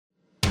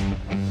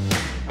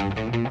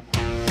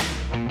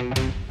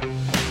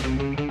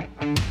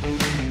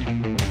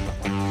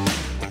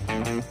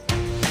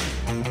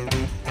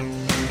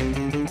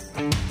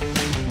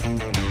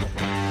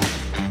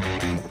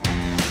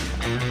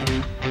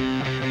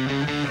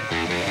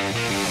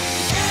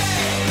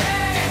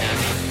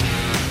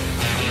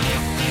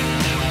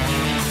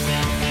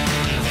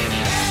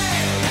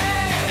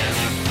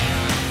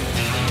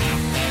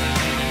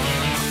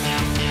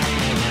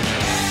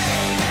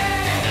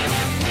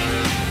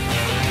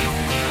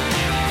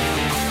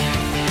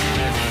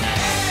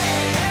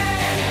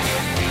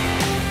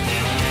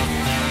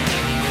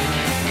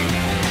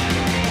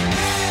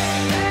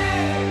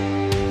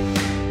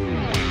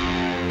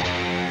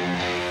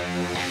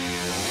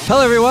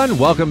Hello everyone,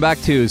 welcome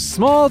back to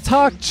Small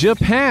Talk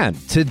Japan.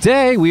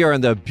 Today we are in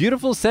the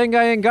beautiful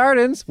Sengayan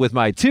Gardens with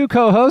my two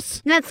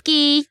co-hosts,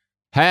 Natsuki.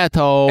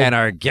 Hayato. and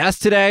our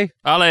guest today,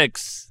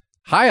 Alex.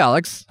 Hi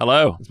Alex.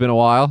 Hello. It's been a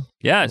while.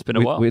 Yeah, it's been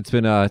a while. It's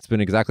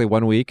been exactly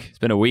 1 week. It's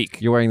been a week.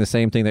 You're wearing the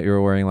same thing that you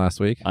were wearing last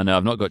week. I know,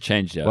 I've not got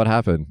changed yet. What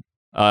happened?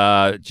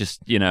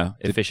 Just,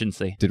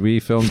 efficiency. Did we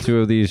film two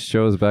of these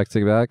shows back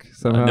to back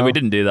somehow? No, we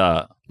didn't do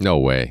that. No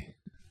way.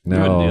 No,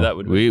 We wouldn't do that,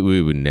 would we?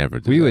 We would never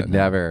do that. We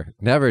would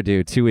never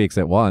do 2 weeks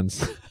at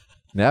once.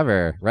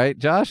 Never, right,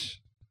 Josh?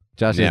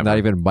 Josh is Never. not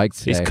even mic'd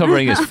today. He's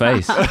covering his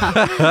face. He's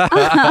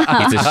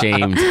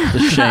ashamed.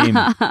 The shame.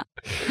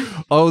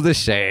 Oh, the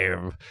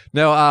shame.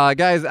 No,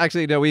 guys,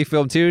 actually, no, we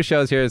filmed two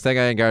shows here at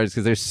Sengayan Gardens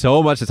because there's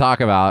so much to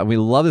talk about, and we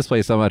love this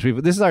place so much.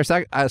 This is our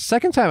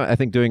second time, I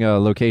think, doing a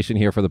location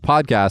here for the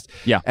podcast,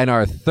 Yeah. and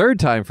our third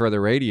time for the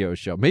radio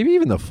show, maybe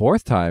even the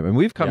fourth time. And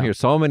we've come Yeah. here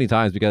so many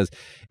times because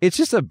it's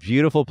just a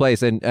beautiful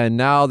place. And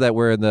now that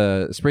we're in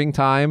the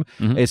springtime,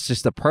 Mhm. it's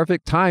just the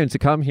perfect time to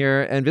come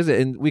here and visit.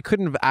 And we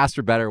couldn't have asked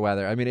for better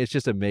weather. I mean, it's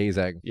just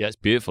amazing. Yeah, it's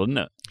beautiful, isn't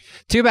it?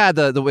 Too bad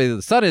the way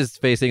the sun is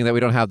facing that we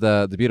don't have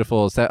the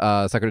beautiful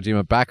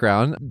Sakurajima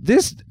background.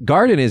 This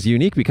garden is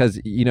unique because,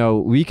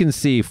 we can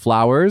see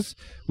flowers,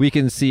 we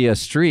can see a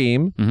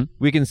stream, Mhm.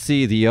 we can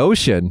see the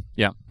ocean,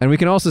 Yeah. and we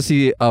can also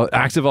see an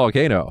active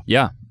volcano.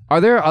 Yeah.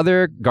 Are there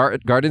other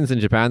gardens in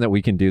Japan that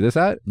we can do this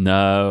at?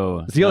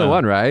 No. It's the only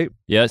one, right?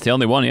 Yeah, it's the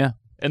only one, yeah.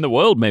 In the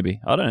world, maybe.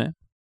 I don't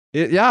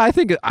know. I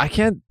think I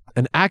can't.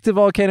 An active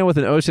volcano with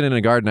an ocean and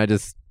a garden,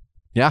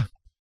 yeah.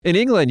 In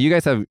England, you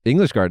guys have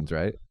English gardens,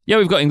 right? Yeah,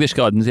 we've got English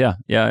gardens, yeah.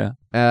 Yeah.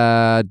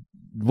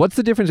 What's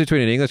the difference between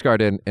an English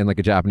garden and like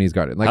a Japanese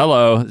garden? Like,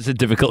 Hello. It's a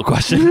difficult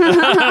question.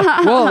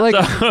 well, like,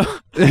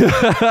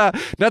 So-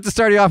 not to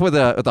start you off with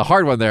a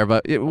hard one there,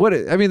 but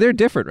they're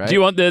different, right? do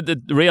you want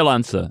the real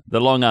answer,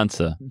 the long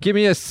answer? Give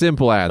me a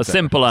simple answer. A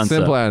simple answer.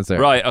 Simple answer.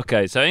 Right,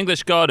 okay. So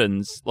English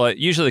gardens,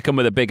 usually come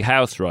with a big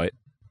house, right?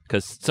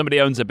 Because somebody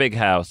owns a big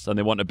house and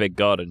they want a big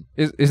garden.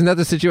 Isn't that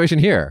the situation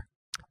here?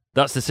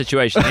 That's the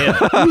situation here.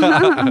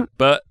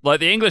 But,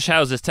 the English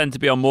houses tend to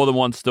be on more than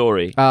one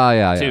story.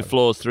 Yeah. 2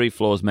 floors, 3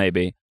 floors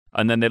maybe.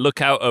 And then they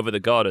look out over the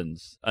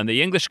gardens. And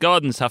the English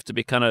gardens have to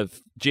be kind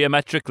of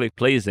geometrically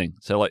pleasing.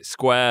 So,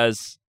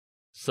 squares,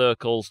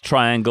 circles,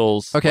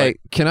 triangles. Okay,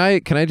 can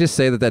I just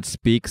say that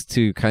speaks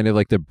to kind of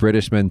like the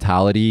British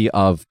mentality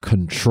of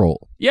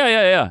control?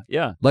 Yeah.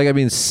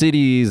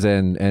 Cities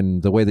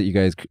and the way that you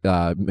guys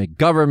make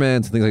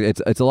governments and things like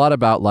that. It's a lot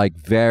about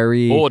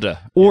very Order.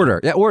 Order.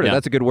 Yeah, order. Yeah.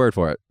 That's a good word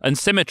for it. And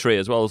symmetry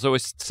as well. It's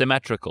always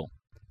symmetrical.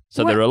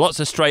 So What? there are lots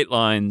of straight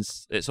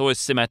lines. It's always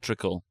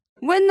symmetrical.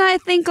 When I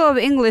think of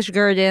English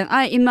garden,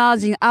 I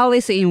imagine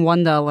Alice in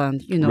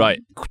Wonderland. Right.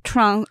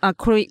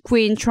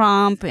 Queen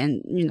Trump,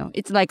 and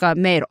it's like a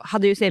maze. How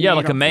do you say? Yeah,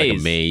 maze? like a maze. Like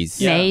a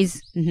maze. Yeah.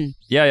 Maze. Mhm.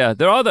 Yeah.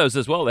 There are those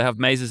as well. They have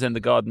mazes in the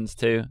gardens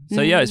too.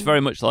 So yeah, it's very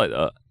much like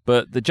that.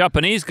 But the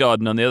Japanese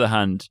garden, on the other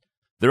hand,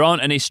 there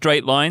aren't any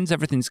straight lines.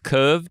 Everything's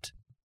curved,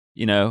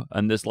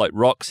 and there's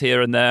rocks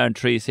here and there and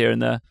trees here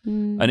and there.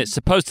 And it's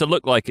supposed to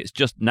look like it's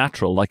just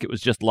natural, like it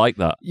was just like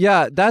that.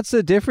 Yeah, that's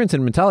the difference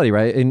in mentality,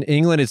 right? In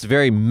England, it's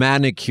very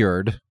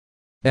manicured.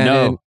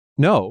 And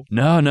No.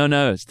 no.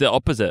 No. It's the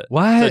opposite.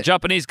 What? So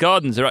Japanese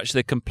gardens are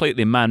actually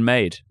completely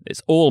man-made.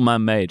 It's all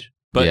man-made.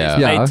 But Yeah.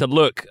 it's Yeah. made to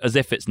look as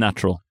if it's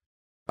natural.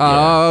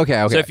 Oh,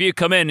 okay. So if you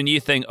come in and you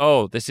think,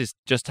 oh, this is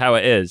just how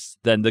it is,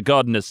 then the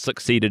gardener's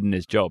succeeded in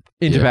his job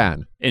in Yeah.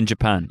 Japan. in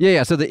Japan.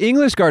 Yeah. So the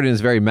English garden is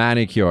very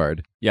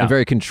manicured, Yeah. and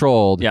very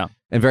controlled, Yeah.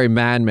 and very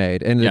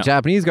man-made. And the Yeah.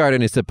 Japanese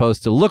garden is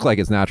supposed to look like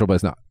it's natural, but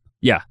it's not.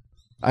 Yeah.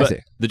 I But see.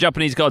 The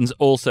Japanese garden's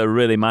also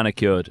really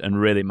manicured and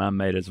really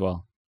man-made as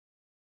well.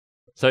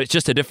 So it's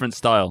just a different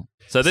style.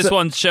 So this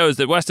one shows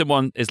the Western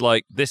one is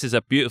this is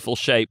a beautiful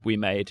shape we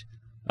made.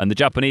 And the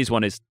Japanese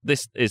one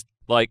this is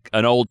like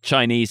an old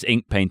Chinese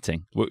ink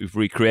painting, what we've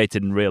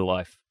recreated in real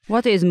life.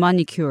 What is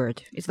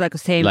manicured? It's like the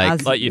same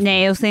as you've-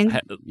 nail thing.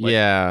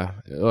 Yeah.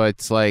 Well,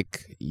 it's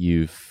like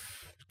you've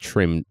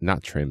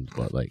not trimmed,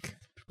 but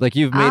Like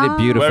you've made it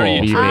beautiful. Where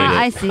are you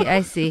trimmed?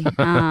 I see.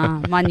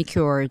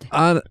 Manicured.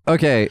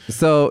 Okay,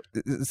 so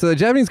the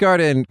Japanese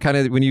garden, kind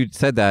of when you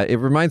said that, it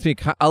reminds me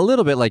a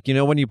little bit like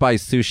when you buy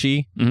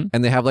sushi Mhm.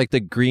 and they have the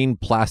green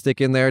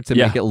plastic in there to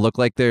Yeah. make it look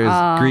like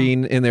there's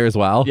green in there as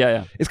well.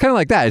 Yeah. It's kind of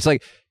like that. It's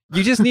like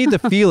You just need the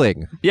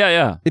feeling.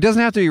 Yeah. It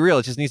doesn't have to be real.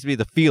 It just needs to be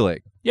the feeling.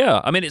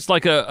 Yeah. I mean, it's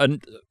like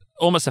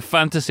almost a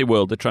fantasy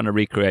world they're trying to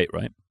recreate,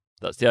 right?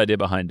 That's the idea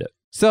behind it.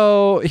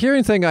 So here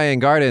in Sengayan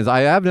Gardens,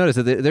 I have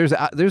noticed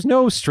that there's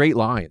no straight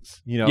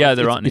lines. You know, Yeah,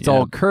 there aren't, It's yeah.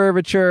 all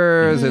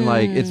curvatures and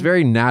like it's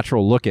very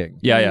natural looking.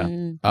 Yeah.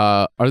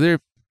 Are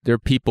there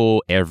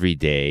people every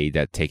day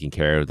that taking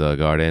care of the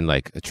garden,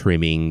 like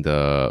trimming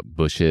the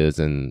bushes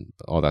and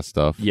all that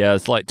stuff? Yeah,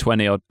 it's like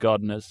 20 odd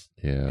gardeners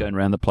Yeah. going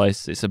around the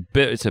place. It's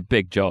a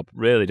big job,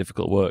 really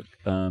difficult work.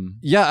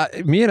 Yeah,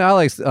 me and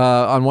Alex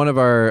on one of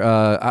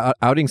our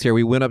outings here,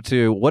 we went up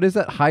to what is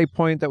that high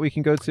point that we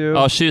can go to?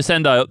 Oh,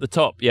 Sendai up the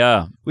top.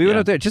 Yeah. We went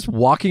up there. Just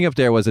walking up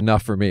there was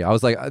enough for me. I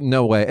was like,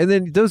 no way. And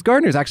then those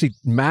gardeners actually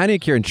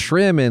manicure and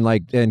trim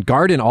and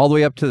garden all the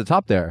way up to the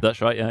top there. That's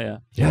right. Yeah.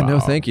 Yeah, no, Wow.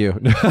 thank you.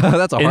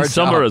 That's a In hard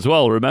summer job. as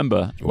well,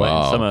 remember? Like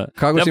Wow. in summer.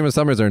 Kagoshima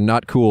summers are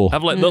not cool.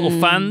 Have like little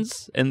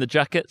fans in the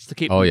jackets to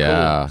keep Oh, them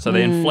yeah. cool. So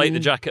they inflate the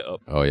jacket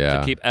up Oh yeah.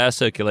 to keep air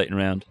circulating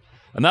around.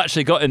 And that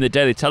actually got in the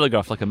Daily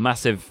Telegraph, like a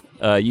massive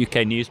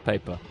UK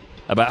newspaper,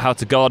 about how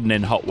to garden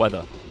in hot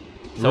weather.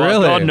 So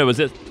Really? our gardener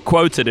was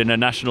quoted in a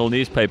national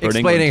newspaper in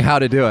Explaining England. how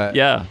to do it.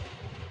 Yeah.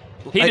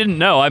 He didn't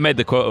know. I made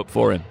the quote up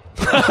for him.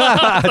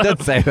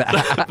 Don't say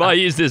that. But I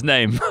used his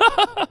name.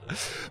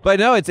 But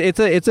no,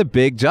 it's a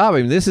big job.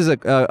 I mean, this is a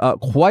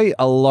quite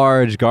a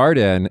large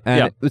garden, and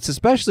Yeah. it's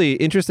especially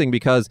interesting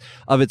because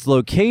of its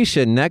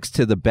location next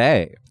to the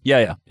bay.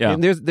 Yeah.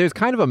 And there's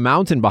kind of a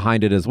mountain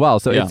behind it as well,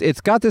 so Yeah.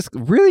 it's got this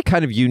really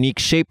kind of unique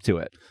shape to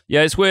it.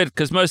 Yeah, it's weird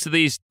because most of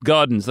these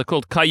gardens, they're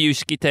called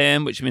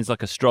Kayushikiten, which means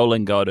like a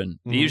strolling garden.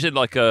 They're usually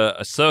like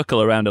a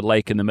circle around a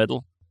lake in the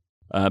middle.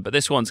 But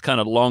this one's kind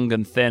of long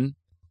and thin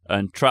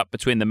and trapped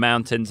between the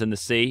mountains and the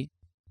sea.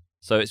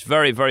 So it's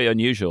very, very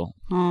unusual.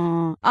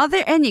 Are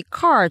there any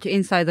cart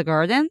inside the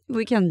garden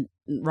we can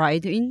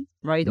ride on?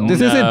 This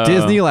No. isn't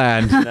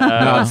Disneyland,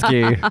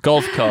 Natsuki.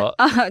 Golf cart.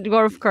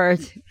 Golf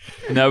cart.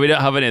 No, we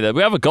don't have any of that.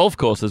 We have a golf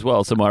course as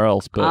well somewhere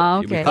else, but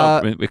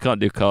okay. we can't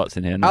do carts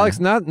in here. No. Alex,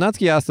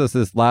 Natsuki asked us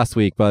this last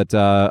week, but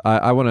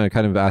I want to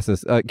kind of ask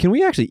this: can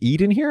we actually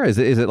eat in here? Is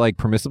it like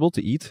permissible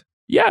to eat?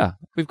 Yeah,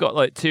 we've got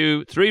like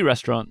 3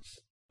 restaurants.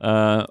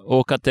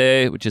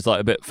 Okate, which is like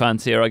a bit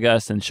fancier, I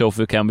guess, and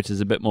Shofuken, which is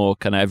a bit more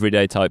kind of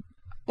everyday type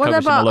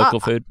Kagoshima local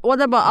food.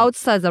 What about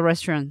outside the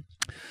restaurant?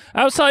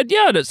 Outside,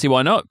 yeah, I don't see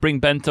why not. Bring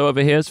bento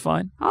over here is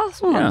fine. Oh,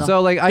 so Yeah. So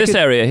like This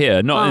area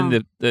here, not in Oh.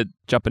 the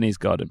Japanese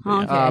garden. but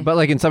Oh, yeah. okay. but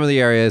like in some of the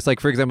areas, like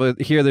for example,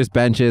 here there's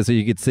benches, so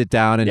you could sit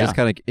down and Yeah. just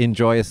kind of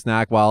enjoy a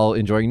snack while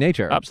enjoying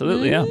nature.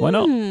 Absolutely, yeah. Why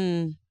not?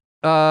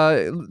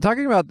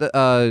 Talking about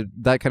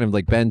that kind of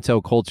like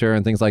bento culture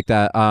and things like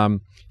that.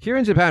 Here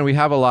in Japan, we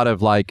have a lot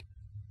of like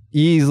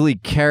easily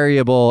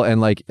carryable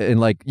and like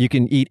you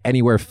can eat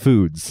anywhere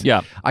foods. Yeah.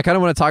 I kind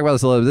of want to talk about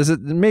this a little bit. This is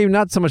maybe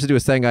not so much to do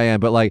with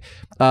Sengayan, but like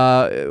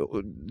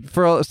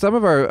for some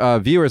of our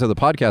viewers of the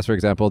podcast, for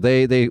example,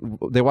 they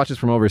watch us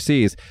from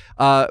overseas.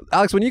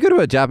 Alex, when you go to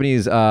a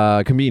Japanese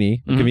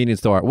convenience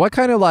store, what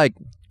kind of like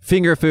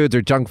finger foods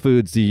or junk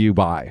foods do you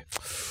buy?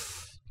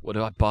 What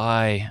do I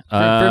buy?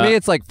 For me,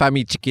 it's like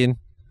fami chicken.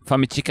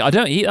 Famichika. I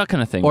don't eat that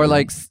kind of thing. Or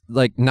really.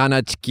 like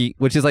nana chiki,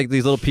 which is like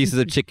these little pieces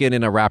of chicken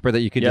in a wrapper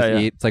that you could Yeah, just yeah.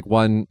 eat. It's like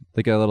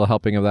a little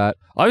helping of that.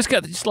 I always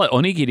get just like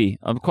onigiri.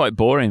 I'm quite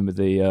boring with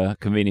the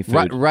convenient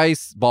food.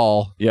 Rice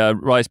ball. Yeah,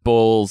 rice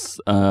balls.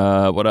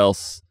 What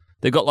else?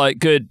 They've got like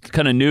good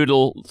kind of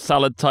noodle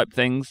salad type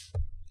things.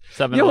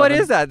 7-Eleven. Yeah, what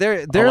is that? They're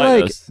I like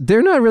like those.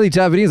 they're not really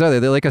Japanese, are they?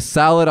 They're like a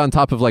salad on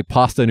top of like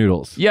pasta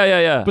noodles.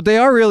 Yeah. But they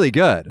are really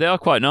good. They are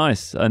quite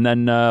nice. And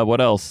then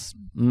what else?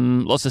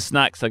 Lots of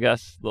snacks, I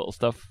guess. Little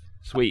stuff.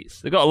 Sweets.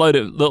 They've got a load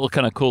of little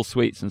kind of cool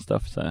sweets and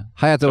stuff. So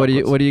Hayato,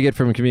 what do you get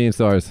from convenience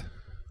stores?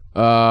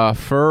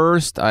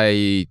 First,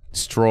 I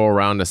stroll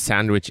around the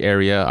sandwich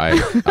area. I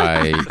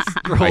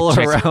Roll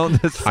check, around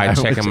the I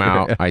check them sandwich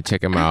out. area. I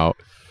check them out,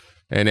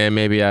 and then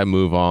maybe I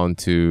move on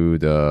to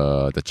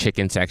the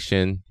chicken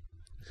section.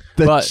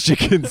 The but-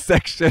 chicken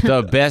section.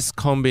 The best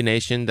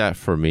combination that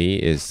for me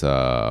is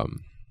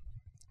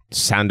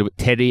sandwich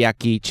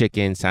teriyaki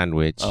chicken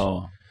sandwich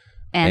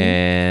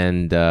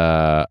And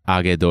and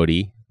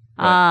agedori.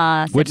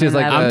 Which is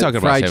like 7-Eleven. I'm talking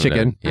about fried 7-Eleven.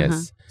 chicken.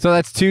 Yes. So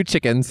that's 2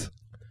 chickens.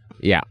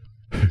 Yeah.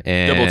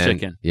 And, Double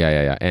chicken.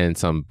 Yeah. And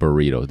some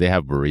burritos. They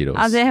have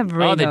burritos. They have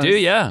burritos. Oh, they do,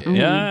 yeah. Mhm.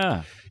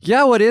 Yeah.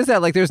 Yeah, what is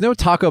that? Like, there's no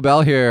Taco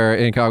Bell here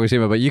in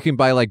Kagoshima, but you can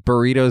buy like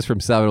burritos from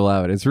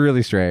 7-Eleven. It's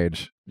really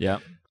strange. Yeah.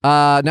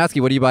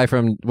 Natsuki, what do you buy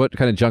from? What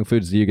kind of junk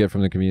foods do you get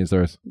from the convenience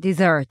stores?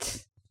 Dessert.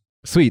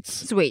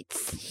 Sweets.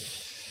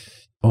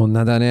 Sweets. Oh,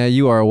 nadane,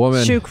 you are a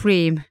woman. Shoe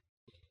cream.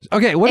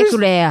 Okay, what is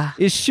Eclair.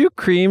 choux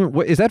cream?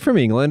 Is that from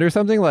England or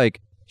something? Like,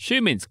 Shoe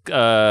means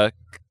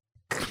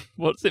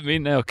what does it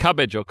mean now?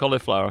 Cabbage or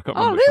cauliflower? I can't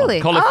Oh, remember. which one.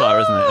 really? Cauliflower,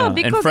 isn't it? Yeah.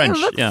 Because In French.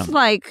 it looks Yeah.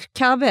 like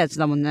cabbage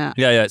だもんね.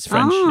 Yeah, it's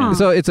French. Ah.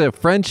 so it's a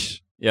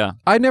French. Yeah.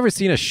 I'd never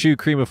seen a choux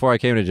cream before I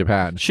came to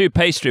Japan. Shoe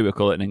pastry, we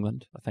call it in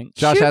England, I think.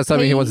 Josh Choux has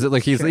something he wants to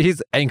like. pastry.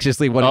 He's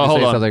anxiously wanting Oh, to hold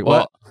say on. something.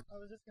 What?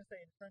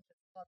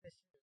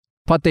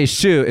 Pâté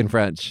choux in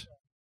French.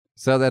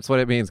 So that's what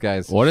it means,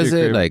 guys. What is Shoe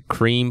it cream. like?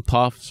 Cream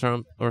puff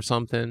or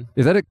something?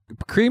 Is that a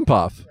cream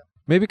puff?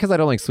 Maybe because I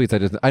don't like sweets. I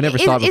never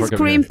saw it before. It's coming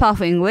cream here.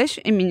 puff English.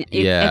 I mean,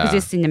 it Yeah.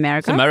 exists in It's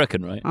America.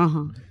 American, right?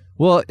 Uh-huh.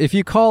 Well, if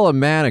you call a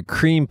man a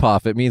cream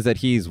puff, it means that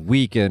he's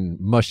weak and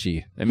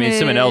mushy. It means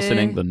something else in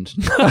Eh. England.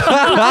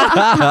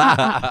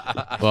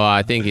 Well,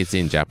 I think it's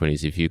in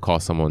Japanese. If you call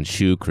someone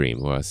shoe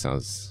cream, well, it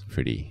sounds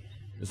pretty.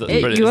 Is that, え、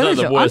 is 言わない that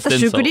でし the ょ。あん worst た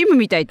シュークリ insult? ーム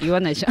みたいって言わ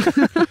ないじゃん。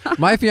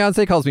My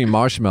fiance calls me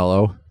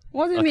marshmallow.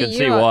 What do you I mean? can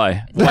see You are-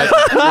 why. White,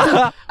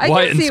 I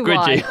white can and see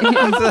squidgy.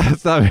 why.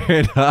 That's not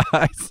very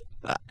nice.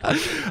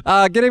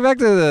 Getting back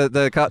to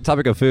the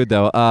topic of food,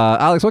 though,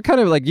 Alex, what kind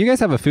of you guys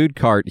have a food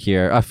cart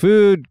here? A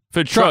food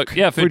Food truck.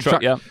 Yeah, food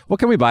truck, yeah. What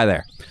can we buy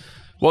there?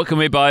 What can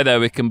we buy there?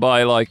 We can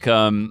buy like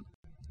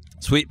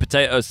sweet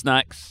potato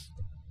snacks,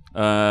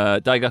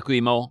 daigaku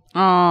imo.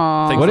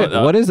 Oh. Things What like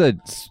that. what is a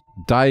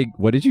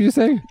What did you just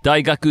say?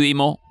 Daigaku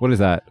imo. What is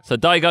that? So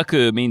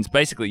daigaku means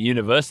basically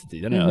university.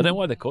 I don't know. I don't know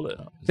why they call it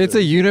that. It's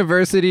a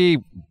university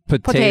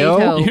potato.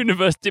 Potato.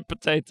 university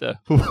potato.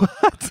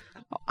 What?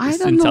 I It's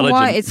don't know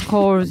why intelligent. it's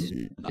called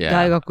Yeah.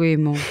 大学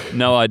芋.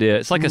 No idea.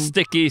 It's like a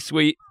sticky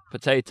sweet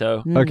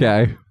potato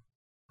Okay.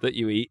 that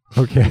you eat.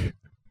 Okay.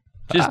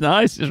 Which is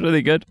nice. It's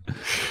really good.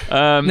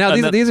 Now and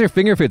then- these are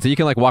finger foods, so you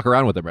can walk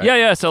around with them, right?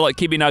 Yeah. So like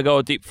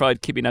kibinago, deep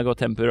fried kibinago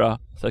tempura.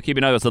 So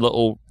kibinago is a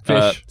little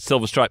Fish.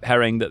 silver striped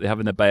herring that they have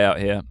in the bay out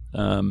here.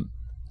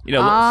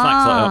 Little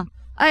snacks like that.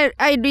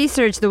 I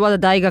researched what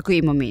大学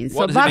芋 means.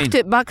 What So does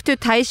it back to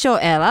Taisho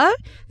era,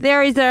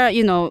 there is a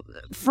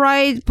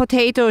fried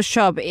potato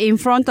shop in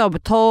front of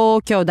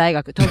Tokyo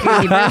University.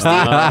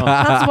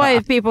 That's why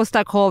people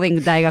start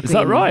calling 大学芋. Is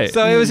that right?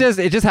 So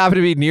it just happened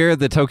to be near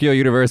the Tokyo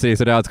University,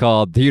 so now it's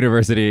called the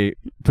University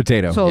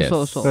Potato. So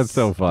Yes. That's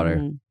so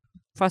funny.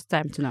 First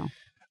time to know.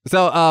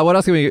 So what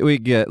else can we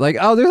get?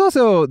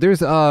 There's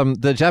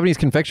the Japanese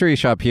confectionery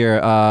shop here,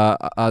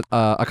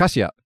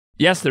 Akashia.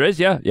 Yes, there is.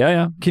 Yeah.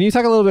 Can you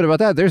talk a little bit about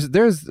that?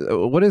 There's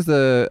what is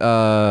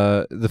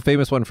the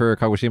famous one for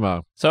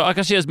Kagoshima? So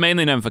Akashia is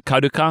mainly known for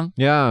karukan.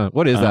 Yeah,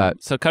 what is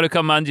that? So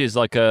karukan manji is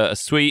like a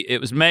sweet. It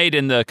was made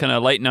in the kind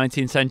of late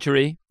 19th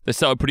century. They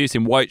started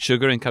producing white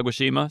sugar in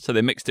Kagoshima, so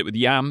they mixed it with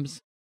yams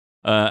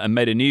and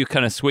made a new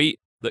kind of sweet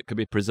that could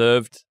be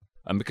preserved.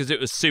 And because it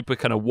was super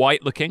kind of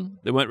white looking,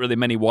 there weren't really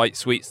many white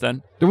sweets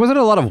then. There wasn't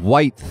a lot of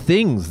white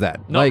things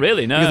then. Not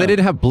really, no. Because they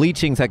didn't have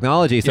bleaching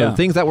technology, so Yeah.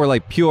 things that were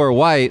like pure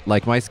white,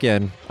 like my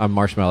skin, I'm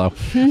marshmallow,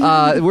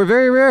 were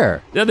very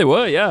rare. Yeah, they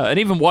were, yeah. And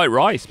even white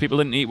rice. People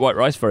didn't eat white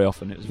rice very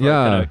often. It was very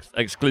kind of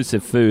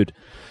exclusive food.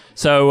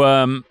 So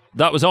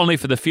that was only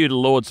for the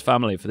feudal lord's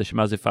family, for the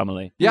Shimazu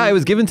family. Yeah, it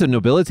was given to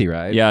nobility,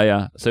 right?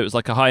 Yeah. So it was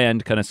like a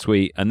high-end kind of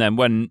sweet. And then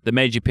when the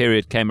Meiji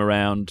period came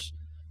around,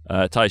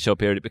 Taisho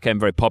period, it became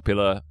very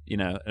popular,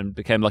 and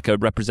became like a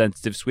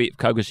representative sweet of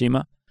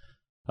Kagoshima.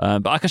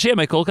 But Akashia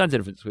make all kinds of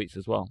different sweets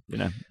as well,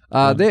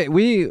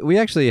 We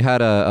actually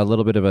had a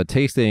little bit of a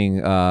tasting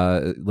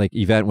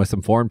event with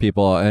some foreign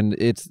people, and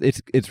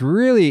it's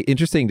really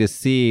interesting to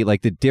see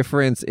like the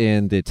difference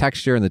in the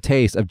texture and the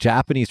taste of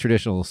Japanese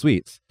traditional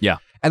sweets. Yeah.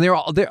 And the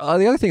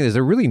other thing is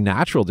they're really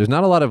natural. There's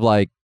not a lot of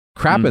like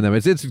crap in them.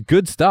 It's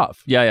good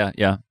stuff. Yeah.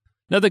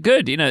 No, they're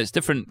good. It's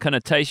different kind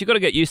of taste. You've got to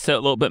get used to it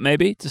a little bit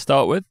maybe to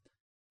start with.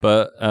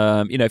 But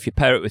if you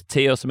pair it with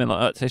tea or something like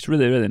that, it tastes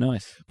really, really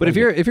nice. But if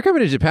you're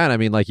coming to Japan, I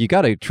mean, like you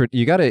gotta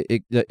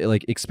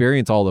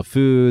experience all the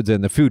foods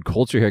and the food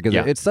culture here because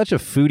Yeah. it's such a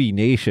foodie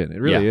nation. It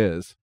really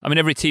is. I mean,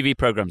 every TV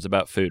program's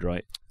about food,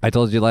 right? I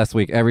told you last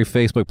week, every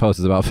Facebook post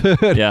is about food.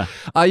 Yeah.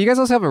 You guys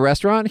also have a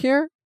restaurant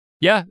here.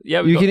 Yeah.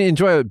 You can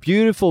enjoy a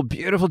beautiful,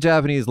 beautiful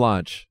Japanese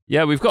lunch.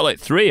 Yeah, we've got like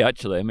 3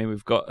 actually. I mean,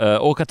 we've got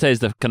Okate is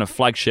the kind of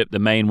flagship, the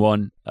main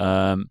one.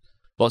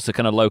 Lots of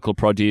kind of local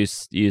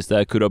produce used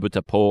there,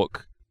 kurobuta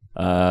pork,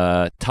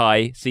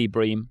 Thai, sea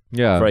bream,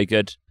 Yeah. very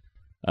good.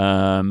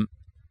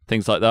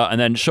 Things like that. And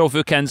then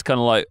Shofuken's kind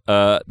of like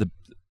the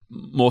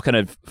more kind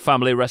of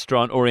family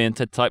restaurant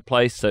oriented type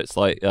place. So it's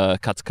like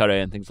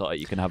katsukare and things like that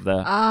you can have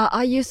there.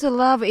 I used to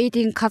love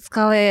eating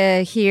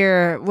katsukare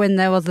here when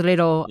I was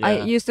little. I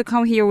Yeah. used to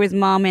come here with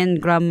mom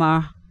and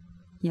grandma.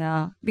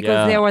 Yeah, because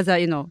Yeah. there was a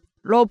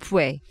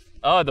ropeway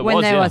Oh, there when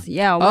was, I yeah. was when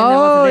I was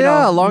Oh little.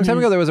 yeah, a long time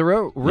ago there was a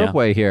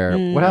ropeway here.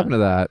 Mm. What happened to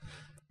that?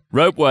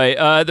 Ropeway.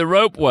 The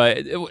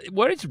ropeway.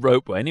 Where is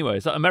ropeway anyway?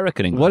 Is that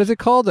American English? What is it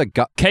called?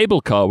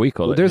 Cable car, we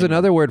call it. There's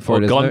another word for Or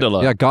it. isn't there?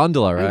 gondola. Yeah,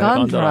 gondola, right?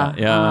 Gondola.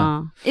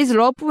 Yeah. Is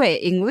ropeway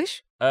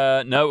English?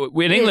 No,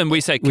 in England we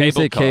say cable we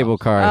say car. cable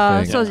car.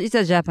 I think. So it's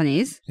a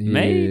Japanese.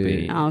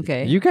 Maybe. Yeah.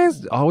 Okay. You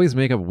guys always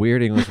make up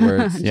weird English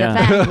words. Yeah.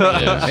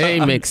 Japan. Yeah,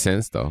 it makes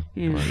sense though.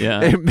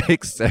 Yeah. It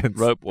makes sense.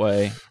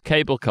 Ropeway,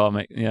 cable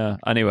comic, yeah.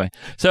 Anyway,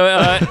 so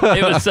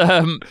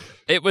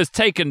it was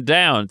taken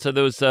down. So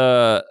there was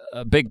a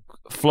big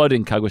flood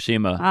in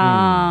Kagoshima,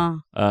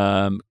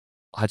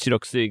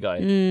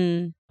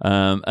 Hachiroku-Suigai,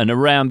 and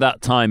around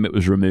that time it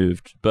was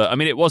removed. But I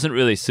mean, it wasn't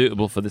really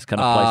suitable for this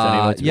kind of place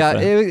anyway. To be yeah,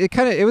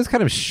 fair. it was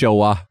kind of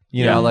Showa,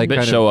 Yeah, like bit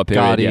kind Showa of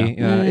period, gaudy.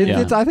 yeah.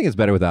 It's, I think it's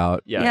better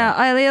without. Yeah,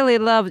 I really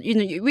love.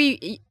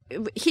 We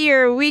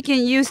here we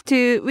used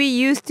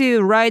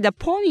to ride a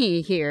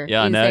pony here.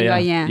 Yeah, I in know. Yeah,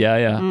 Sengayan.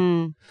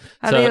 yeah.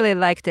 I So- really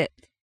liked it.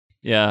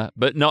 Yeah,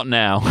 but not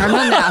now.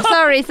 Not now.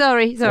 Sorry.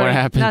 What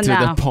happened Not to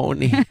now. the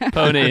pony?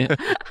 Pony.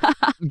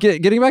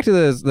 Getting back to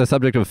the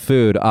subject of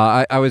food,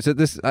 I was at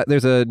this.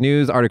 There's a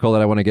news article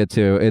that I want to get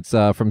to. It's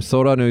from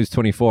Sora News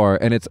 24,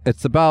 and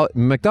it's about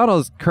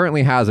McDonald's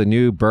currently has a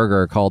new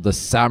burger called the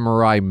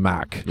Samurai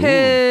Mac.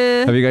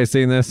 Have you guys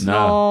seen this?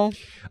 No.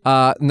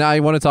 Now I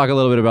want to talk a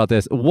little bit about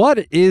this.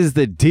 What is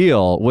the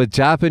deal with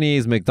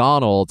Japanese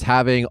McDonald's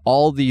having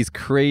all these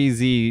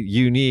crazy,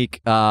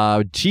 unique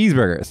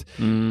cheeseburgers?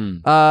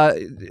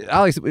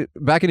 Alex,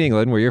 back in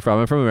England, where you're from,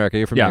 I'm from America,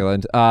 you're from Yeah.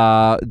 England.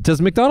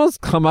 Does McDonald's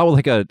come out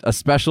with like a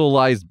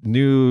specialized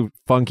new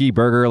funky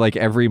burger like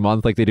every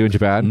month like they do in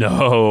Japan?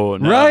 No.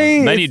 Right?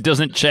 The menu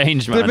doesn't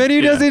change, man. The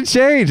menu Yeah. doesn't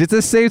change. It's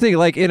the same thing.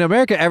 Like in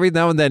America, every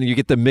now and then you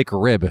get the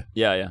McRib.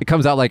 Yeah. It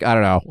comes out like, I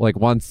don't know, like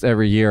once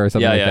every year or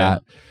something like Yeah.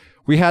 that.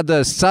 We had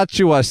the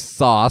Sachua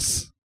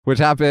sauce, which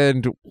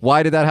happened.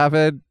 Why did that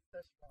happen?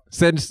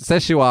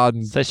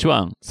 Szechuan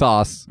Szechuan.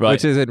 sauce, Right.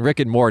 which is in Rick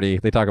and Morty.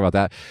 They talk about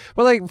that.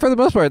 But like for the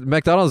most part,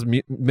 McDonald's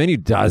menu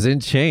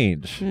doesn't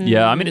change.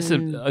 Yeah, I mean, it's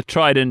a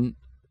tried and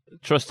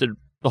trusted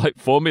like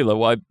formula.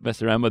 Why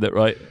mess around with it,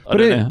 right? I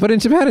don't know. But in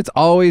Japan, it's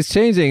always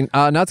changing.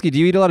 Natsuki, do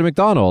you eat a lot of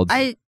McDonald's?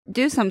 I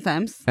do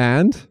sometimes.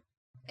 And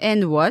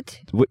And what?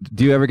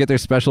 do you ever get their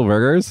special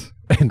burgers?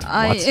 And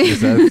I- what? She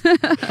says.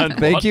 And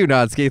Thank what? you,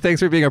 Natsuki. Thanks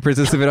for being a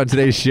participant on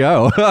today's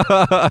show.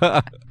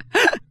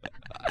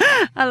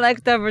 I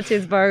like double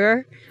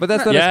cheeseburger. But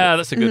that's not Yeah,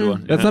 that's a good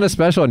one. that's not a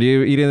special one. Do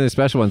you eat any of the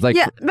special ones? Like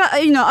Yeah, but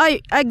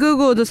I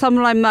googled the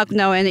Samurai Mac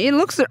now, and it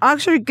looks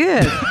actually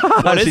good.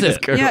 What She is just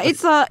it?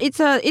 Googled.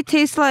 Yeah, it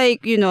tastes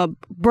like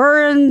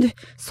burned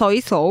soy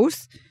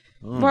sauce,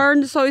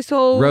 burned soy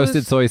sauce,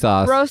 roasted soy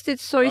sauce. roasted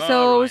soy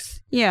Oh,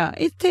 sauce. Yeah,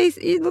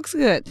 it looks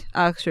good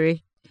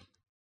actually.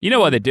 You know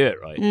why they do it,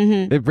 right?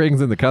 Mm-hmm. It brings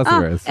in the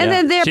customers. And Yeah.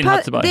 then their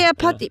Shinhatsubai. their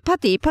patty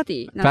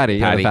no, Patty,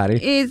 yeah, the patty.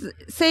 is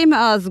same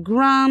as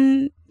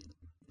Gram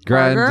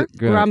burger.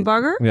 Gram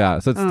burger. Yeah,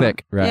 so it's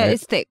thick, right? Yeah,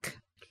 it's thick.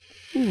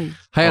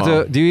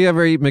 Hayato, do you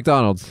ever eat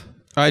McDonald's?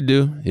 I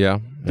do, yeah.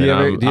 Do you And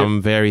ever- do you-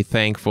 I'm very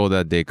thankful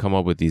that they come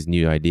up with these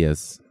new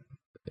ideas.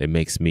 It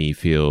makes me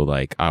feel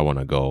like I want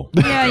to go.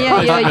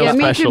 Yeah.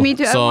 Special. Me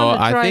too. So I want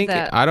to I try think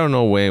that. I don't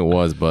know when it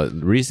was, but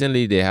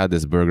recently they had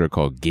this burger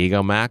called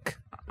Giga Mac.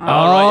 Oh,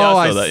 right, yeah,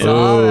 I saw that, yeah.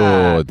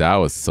 Oh, that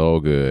was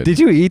so good. Did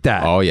you eat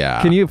that? Oh yeah.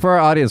 Can you, for our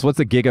audience, what's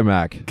a Giga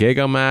Mac?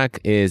 Giga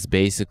Mac is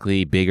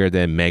basically bigger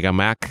than Mega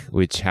Mac,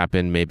 which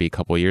happened maybe a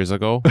couple years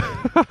ago.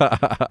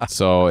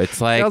 So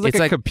it's like Sounds like it's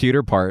a like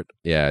computer part.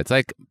 yeah, it's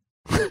like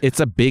it's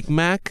a Big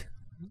Mac,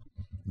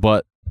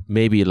 but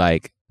maybe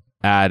like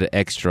add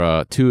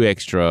two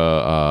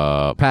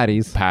extra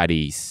Patties.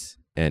 patties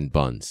and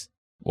buns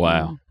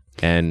Wow.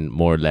 and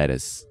more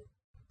lettuce.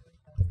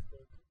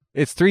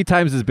 It's 3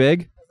 times as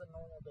big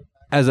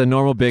as a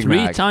normal Big Three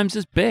Mac. times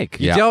as big.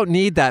 You Yeah. don't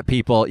need that,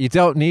 people. You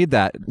don't need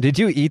that. Did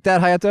you eat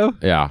that, Hayato?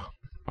 Yeah.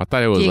 I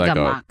thought it was Giga like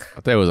Mac.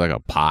 I thought it was like a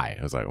pie.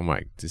 I was like, oh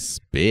my, this is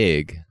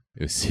big.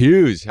 It was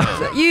huge.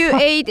 You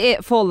ate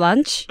it for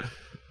lunch,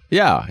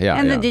 yeah.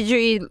 and then did you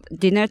eat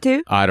dinner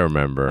too? I don't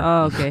remember.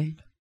 Oh, okay.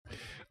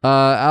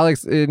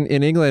 Alex, in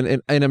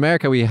England, in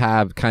America, we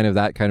have kind of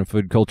that kind of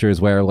food cultures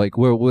where like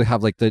we'll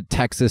have like the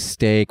Texas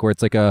steak where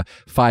it's like a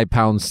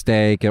 5-pound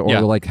steak, or Yeah.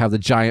 we'll like have the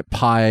giant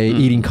pie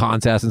eating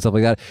contest and stuff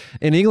like that.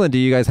 In England, do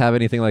you guys have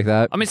anything like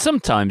that? I mean,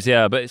 sometimes,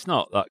 yeah, but it's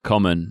not that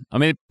common. I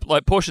mean,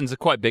 like portions are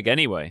quite big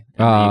anyway.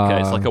 In the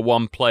UK, it's like a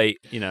one plate,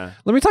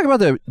 Let me talk about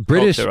the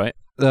British, culture, right?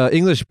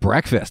 English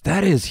breakfast.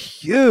 That is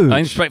huge.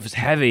 English breakfast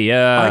heavy,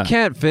 yeah. I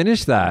can't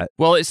finish that.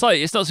 Well, it's not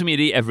something you'd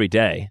eat every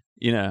day,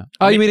 you know.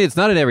 Oh, I you mean it's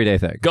not an everyday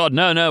thing? God,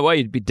 no way,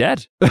 you'd be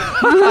dead.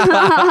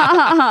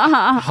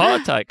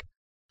 Heart attack.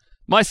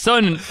 My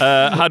son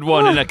had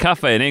one in a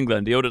cafe in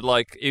England. He ordered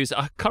I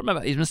can't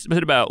remember, he must have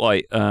been about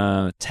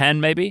 10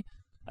 maybe.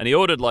 And he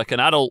ordered like an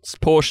adult's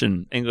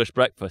portion English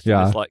breakfast in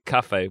Yeah. this like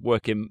cafe,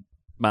 working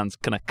man's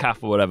kind of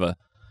cafe or whatever.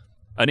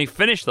 And he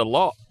finished the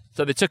lot.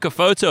 So they took a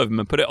photo of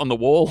him and put it on the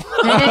wall.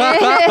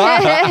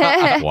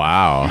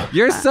 Wow.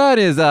 Your son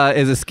is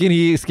a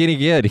skinny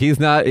kid. He's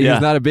not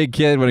a big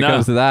kid when it No.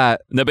 comes to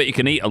that. No, but you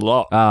can eat a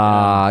lot.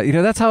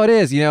 That's how it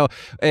is,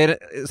 and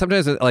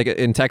sometimes like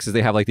in Texas,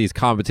 they have like these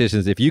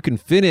competitions. If you can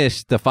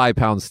finish the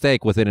 5-pound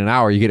steak within an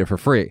hour, you get it for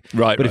free.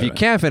 Right, But if right, you right.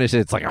 can't finish it,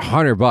 it's like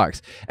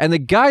 $100. And the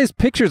guys'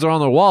 pictures are on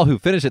the wall who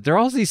finish it. They're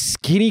all these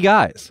skinny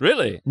guys.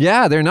 Really?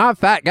 Yeah, they're not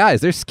fat guys.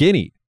 They're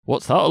skinny.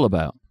 What's that all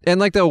about? And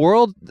like the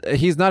world,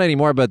 he's not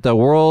anymore, but the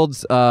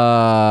world's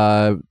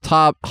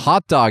top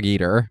hot dog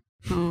eater.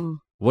 Oh.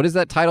 What is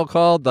that title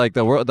called? Like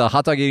the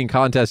hot dog eating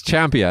contest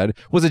champion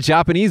was a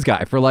Japanese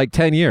guy for like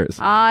 10 years.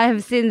 I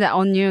have seen that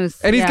on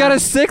news. And he's got a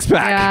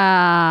 6-pack.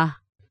 Yeah.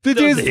 The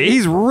Does dude's, he?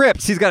 he's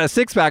ripped. He's got a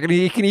 6-pack and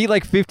he can eat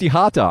like 50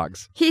 hot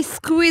dogs. He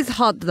squeeze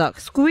hot dog.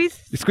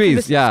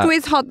 Squeeze, yeah.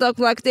 Squeeze hot dog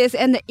like this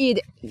and eat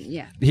it.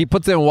 Yeah. He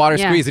puts it in water,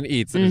 Yeah. squeeze, and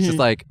eats. And it's just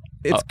like,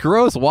 it's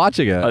gross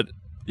watching it.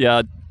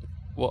 Yeah.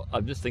 Well,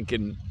 I'm just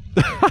thinking,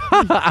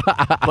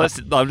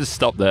 I'll just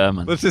stop there,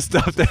 man. Let's just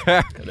stop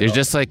there. There's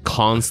just like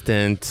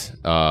constant,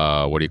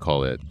 what do you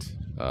call it?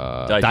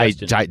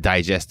 Digestion.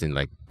 Digesting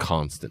like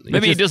constantly.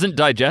 Maybe he doesn't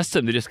digest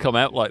them; they just come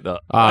out like that.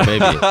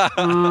 Maybe.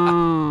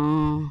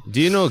 Oh. Do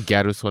you know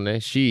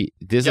Garusone?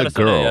 There's a Garusone,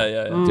 girl.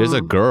 yeah. There's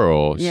a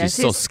girl. Yeah, she's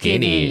so she's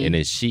skinny. and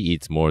then she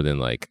eats more than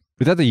like.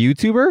 Is that the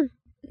YouTuber?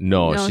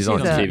 No, No, she's on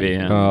she's a- TV.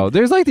 Yeah. Oh,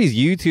 there's like these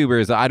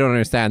YouTubers that I don't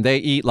understand. They'll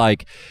eat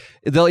like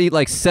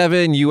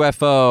 7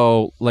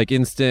 UFO like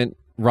instant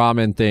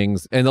ramen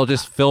things, and they'll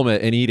just film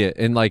it and eat it.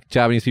 And like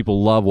Japanese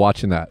people love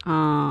watching that.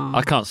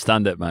 I can't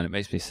stand it, man. It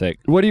makes me sick.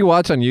 What do you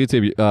watch on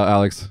YouTube,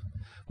 Alex?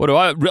 What do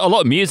I? A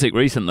lot of music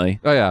recently.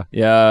 Oh yeah,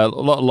 Yeah, a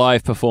lot of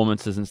live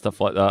performances and stuff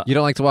like that. you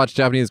don't like to watch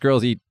Japanese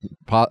girls eat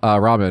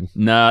ramen.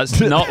 No, it's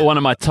not one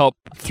of my top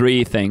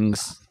 3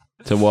 things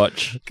to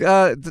watch.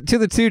 To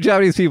the two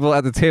Japanese people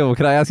at the table,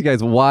 can I ask you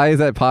guys why is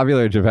that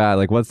popular in Japan?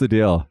 Like, what's the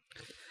deal?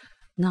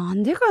 な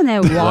んでかね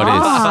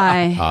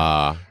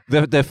Why?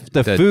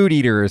 The food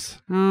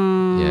eaters.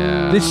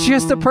 Yeah. It's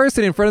just a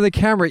person in front of the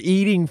camera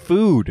eating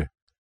food.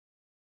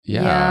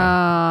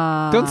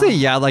 Yeah. Don't say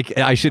yeah like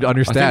I should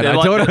understand. I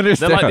They don't like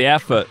understand. They like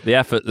the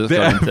effort that's The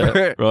gone into effort.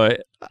 it. Right.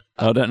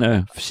 I don't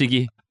know.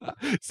 Fushigi.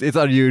 It's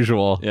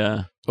unusual.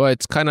 Yeah. Well,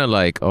 it's kind of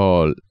like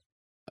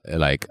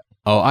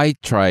I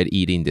tried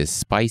eating this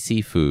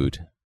spicy food,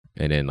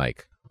 and then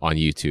like on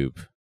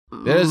YouTube,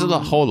 there's a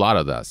whole lot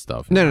of that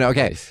stuff. No.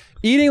 Okay.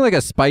 Eating like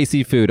a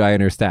spicy food, I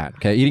understand.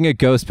 Okay. Eating a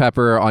ghost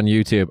pepper on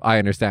YouTube, I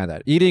understand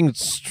that. Eating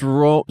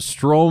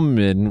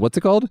stromen, what's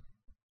it called?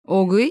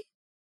 大食い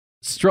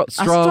Strom. ス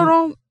ト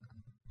ロン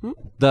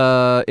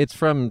It's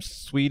from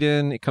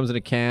Sweden. It comes in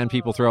a can.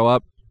 People throw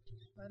up.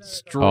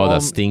 Oh, the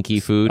stinky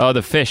food. Oh,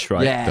 the fish,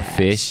 right? Yeah, The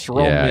fish?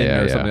 Stromen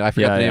Yeah. or something. I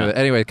forgot Yeah, the name yeah. of it.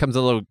 Anyway, it comes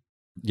in a little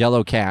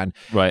yellow can.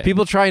 Right.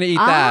 People trying to eat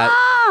that,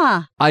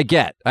 I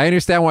get. I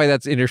understand why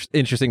that's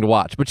interesting to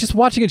watch. But just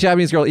watching a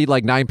Japanese girl eat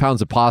like 9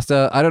 pounds of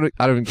pasta, I don't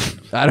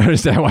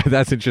understand why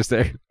that's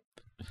interesting.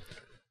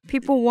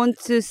 People want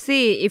to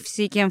see if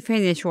she can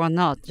finish or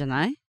not じゃ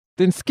ない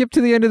Then skip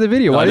to the end of the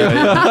video. Why I do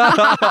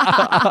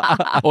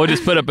know, you? Or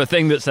just put up a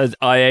thing that says,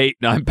 I ate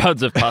 9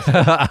 pounds of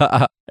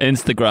pasta.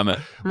 Instagram it.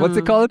 What's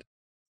it called?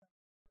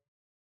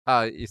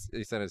 You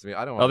sent it to me.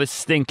 I don't Oh, want. this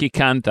stinky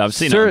can. I've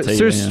seen it on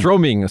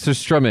TV.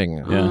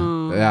 Surströmming.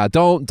 Yeah. Yeah,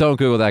 don't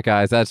Google that,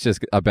 guys. That's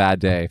just a bad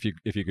day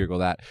if you Google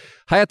that.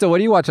 Hayato, what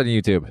do you watch on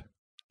YouTube?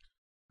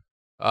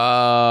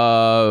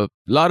 A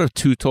lot of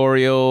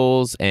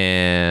tutorials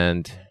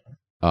and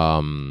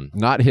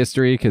Not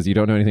history, because you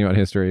don't know anything about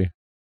history.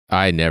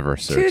 I never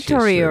search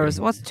Tutorials.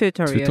 history. What's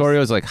tutorials?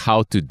 Tutorials like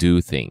how to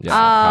do things. Yeah.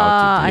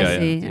 Ah, How to I do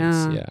see.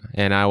 things, yeah.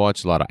 And I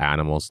watch a lot of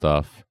animal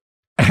stuff.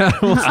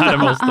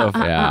 Animal stuff.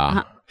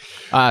 Yeah.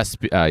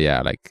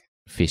 Yeah, like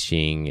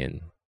fishing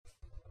and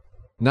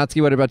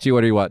Natsuki, what about you?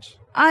 What do you watch?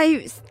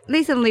 I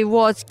recently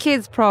watched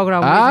kids program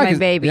with my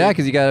baby. Yeah,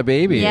 because you got a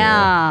baby.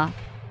 Yeah.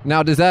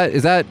 Now, is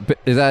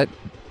that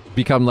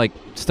become like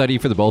study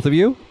for the both of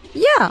you?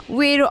 Yeah,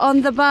 we're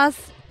on the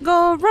bus.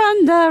 Go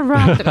round the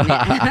round. と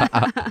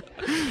か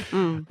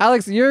ね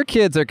Alex, your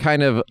kids are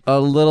kind of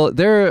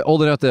they're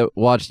old enough to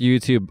watch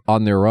YouTube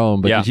on their own,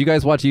 but Yeah. did you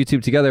guys watch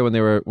YouTube together when they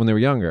were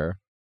younger?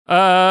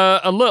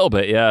 A little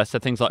bit, yeah. So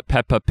things like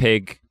Peppa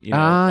Pig, like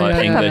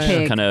yeah. English Peppa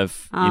Pig. kind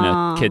of,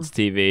 Ah. kids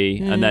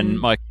TV. And then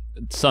my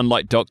son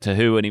liked Doctor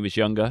Who when he was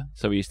younger,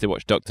 so we used to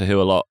watch Doctor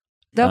Who a lot.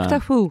 Doctor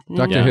Who.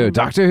 Doctor Yeah. Who.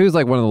 Doctor Who's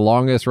like one of the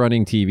longest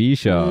running TV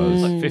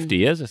shows. Like 50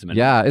 years or something.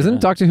 Yeah,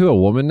 isn't Doctor Who a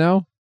woman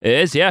now? It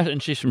is, yeah,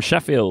 and she's from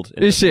Sheffield.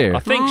 Is she? I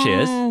think she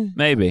is. Oh.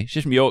 Maybe.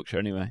 She's from Yorkshire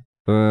anyway.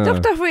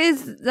 Doctor Who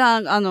is あ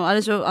れ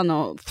でし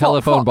ょ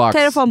Telephone box.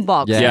 Telephone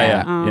box.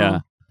 Yeah. Yeah.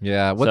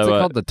 Yeah, what's So, it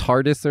called? The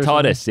TARDIS or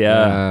TARDIS, something?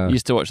 yeah.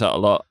 Used to watch that a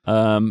lot.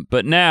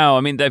 But now,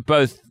 I mean, they've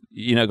both,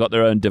 got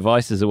their own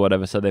devices or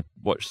whatever, so they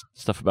watch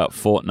stuff about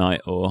Fortnite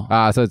or...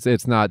 So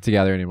it's not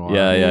together anymore.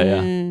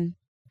 Yeah.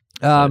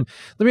 Let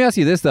me ask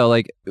you this though,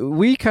 like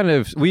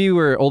we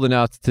were old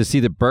enough to see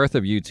the birth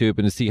of YouTube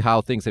and to see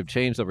how things have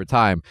changed over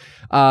time.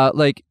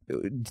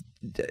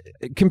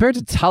 Compared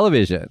to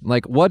television,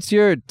 like what's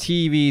your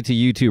TV to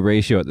YouTube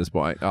ratio at this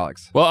point,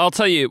 Alex? Well, I'll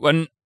tell you,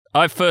 when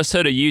I first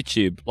heard of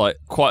YouTube, like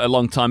quite a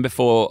long time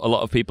before a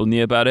lot of people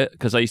knew about it,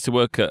 because I used to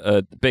work at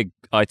a big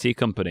IT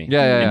company in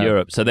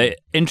Europe. So they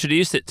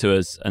introduced it to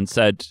us and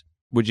said,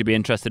 would you be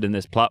interested in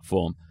this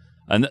platform?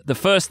 And the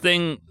first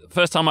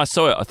time I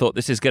saw it, I thought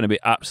this is going to be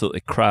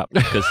absolutely crap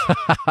because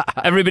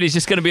everybody's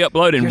just going to be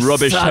uploading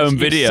rubbish home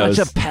videos. You're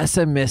such a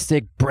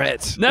pessimistic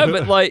Brit. No,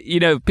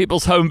 but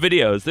people's home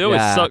videos, they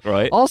always suck,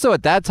 right? Also,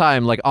 at that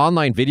time, like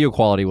online video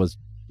quality was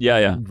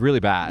Yeah. really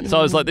bad. So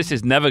I was like, this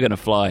is never going to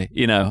fly,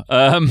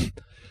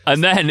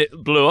 And then it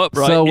blew up,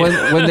 right? So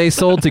when they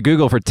sold to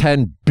Google for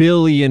 $10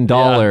 billion,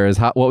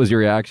 what was your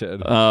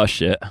reaction? Oh,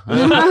 shit.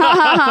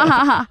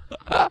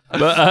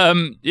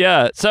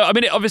 But, So, I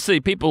mean, obviously,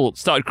 people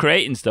started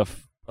creating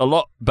stuff a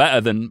lot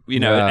better than,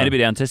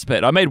 anybody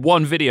anticipated. I made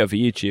one video for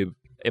YouTube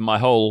in my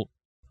whole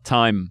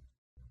time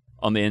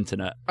on the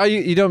internet. Oh,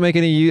 you don't make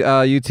any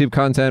YouTube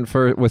content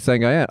with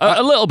Sengayen?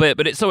 A little bit,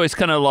 but it's always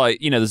kind of like,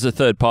 there's a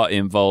third party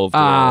involved.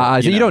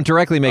 So you don't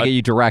directly make it,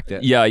 you direct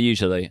it. Yeah,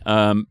 usually.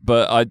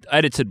 But I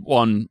edited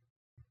one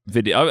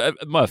video,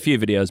 a few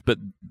videos, but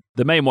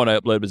the main one I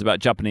uploaded was about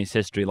Japanese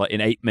history, like in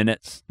 8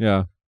 minutes.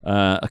 Yeah.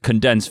 A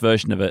condensed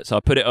version of it. So I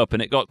put it up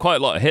and it got quite a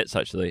lot of hits,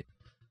 actually.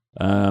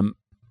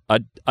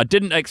 I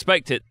didn't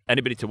expect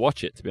anybody to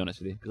watch it, to be honest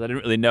with you, because I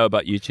didn't really know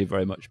about YouTube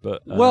very much.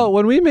 But well,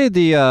 when we made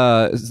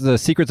the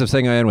Secrets of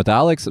Sengayen with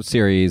Alex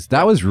series,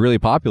 that was really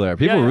popular.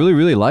 People really,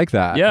 really like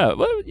that. Yeah,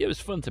 well, it was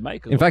fun to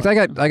make. In fact, I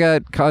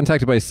got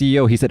contacted by a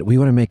CEO. He said, "We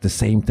want to make the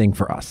same thing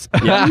for us."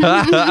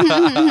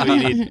 Yeah, we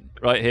need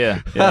right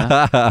here.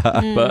 Yeah,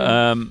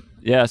 but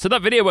yeah, so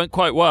that video went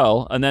quite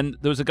well, and then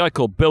there was a guy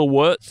called Bill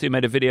Wirtz who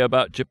made a video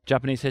about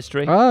Japanese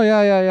history. Oh,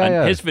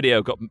 yeah. His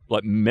video got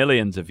like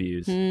millions of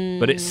views,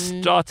 but it's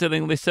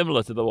startlingly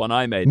similar to the one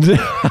I made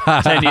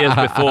 10 years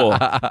before,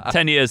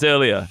 10 years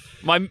earlier.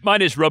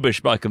 Mine is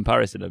rubbish by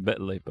comparison,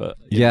 admittedly, but...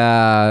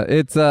 Yeah,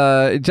 it's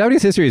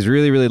Japanese history is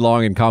really, really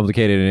long and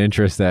complicated and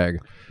interesting.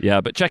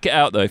 Yeah, but check it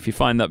out, though, if you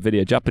find that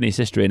video, Japanese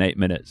History in 8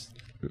 minutes.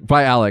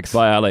 By Alex.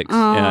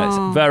 Yeah,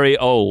 it's very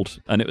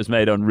old, and it was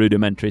made on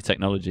rudimentary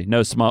technology.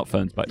 No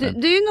smartphones back then.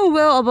 Do you know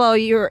well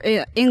about your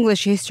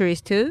English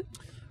histories too?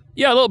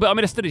 Yeah, a little bit. I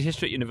mean, I studied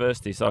history at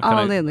university, so I kind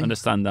of really?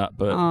 understand that,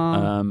 but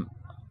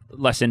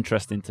less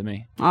interesting to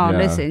me. Oh,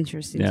 less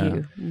interesting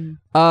to you.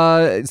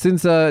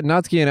 Since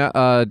Natsuki and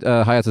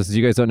Hayato says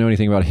you guys don't know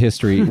anything about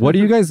history,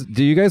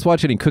 do you guys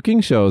watch any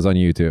cooking shows on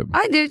YouTube?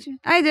 I did.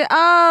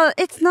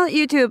 It's not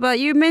YouTube, but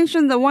you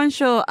mentioned the one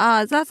show.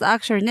 That's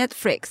actually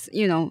Netflix.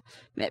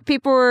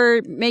 People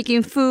were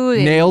making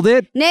food. Nailed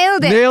it. Yeah.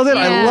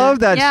 I love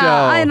that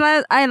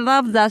show. I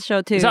love that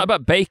show too. Is that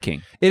about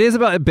baking? It is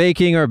about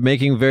baking or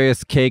making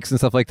various cakes and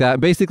stuff like that.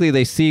 Basically,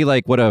 they see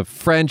like what a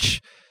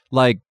French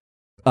like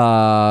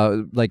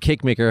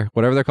cake maker,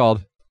 whatever they're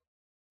called.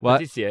 What?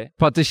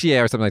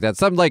 Patissier or something like that.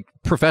 Some like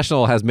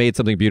professional has made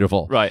something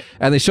beautiful. Right.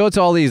 And they show it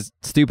to all these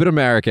stupid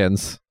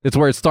Americans. It's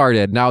where it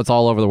started. Now it's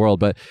all over the world.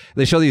 But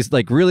they show these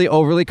like really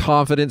overly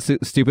confident,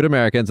 stupid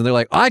Americans. And they're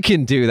like, I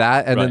can do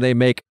that. And then they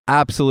make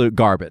absolute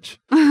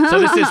garbage. So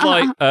this is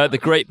like the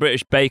Great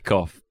British Bake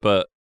Off,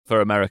 but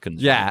for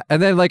Americans. Yeah.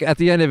 And then like at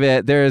the end of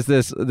it, there's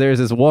this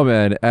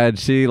woman and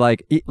she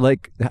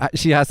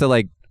she has to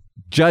like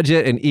judge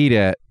it and eat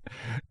it.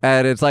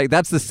 And it's like,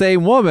 that's the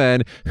same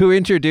woman who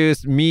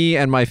introduced me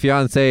and my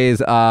fiance's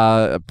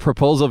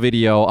proposal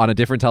video on a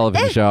different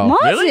television show.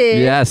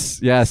 Really? Yes.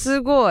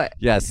 すごい.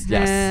 Yes.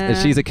 And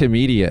she's a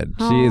comedian.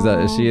 She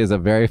is a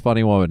very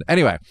funny woman.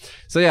 Anyway,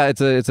 so yeah,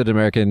 it's an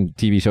American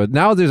TV show.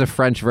 Now there's a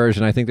French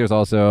version. I think there's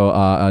also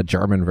a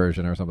German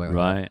version or something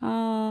like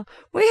that.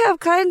 We have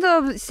kind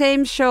of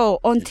same show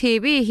on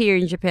TV here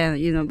in Japan,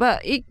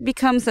 but it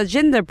becomes a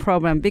gender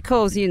problem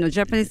because,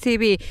 Japanese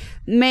TV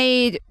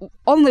made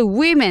only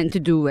women to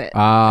do it.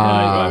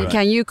 Right.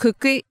 Can you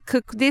cook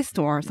this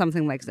or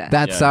something like that?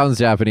 That sounds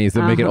Japanese.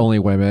 They make it only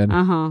women.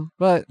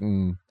 But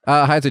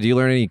Hayato, do you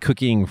learn any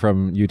cooking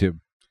from YouTube?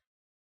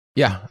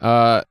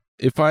 Yeah.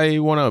 If I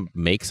want to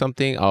make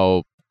something,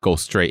 I'll go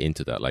straight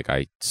into that. Like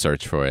I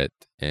search for it.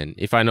 And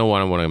if I know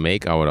what I want to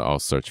make, I'll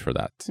search for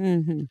that.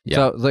 Mm-hmm. Yeah.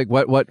 So like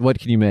what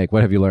can you make?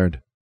 What have you learned?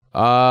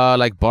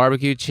 Like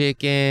barbecue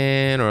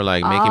chicken or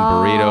like making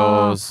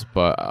burritos,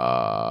 but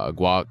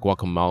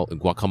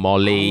guacamole.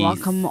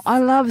 I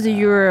loved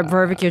your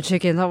barbecue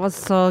chicken. That was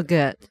so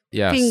good.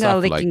 Yeah, finger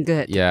licking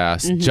good. Yeah,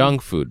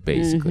 junk food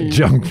basically.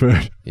 Junk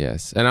food.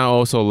 Yes, and I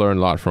also learned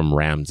a lot from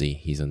Ramsey.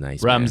 He's a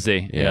nice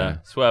Ramsey. man. Yeah.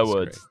 Swear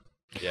words.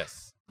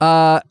 Yes.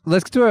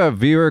 Let's do a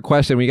viewer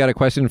question. We got a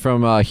question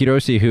from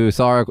Hiroshi, who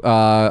saw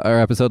our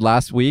episode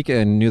last week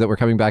and knew that we're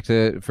coming back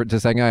to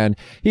Sengayen.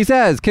 He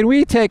says, "Can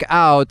we take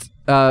out?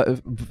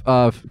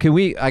 Can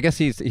we? I guess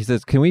he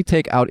says, can we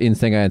take out in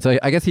Sengayen? So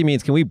I guess he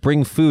means, can we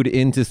bring food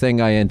into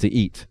Sengayen to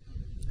eat?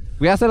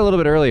 We asked that a little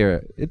bit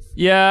earlier.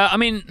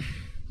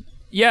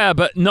 Yeah,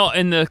 but not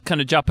in the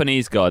kind of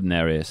Japanese garden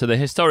area. So the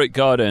historic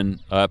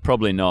garden,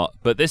 probably not.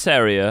 But this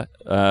area,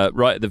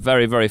 right at the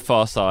very, very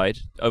far side,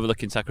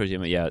 overlooking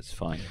Sakurajima, yeah, it's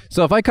fine.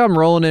 So if I come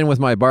rolling in with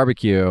my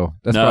barbecue,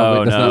 that's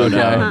not okay.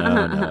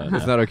 No.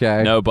 That's not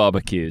okay. No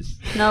barbecues.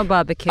 No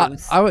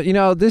barbecues.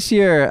 This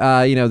year,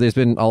 there's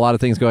been a lot of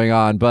things going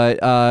on, but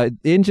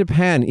in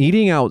Japan,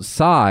 eating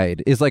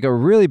outside is like a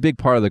really big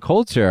part of the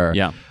culture.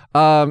 Yeah.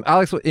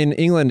 Alex, in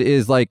England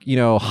is like,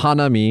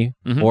 hanami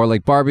or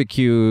like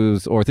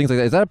barbecues or things like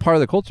that. Is that a part of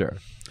the culture?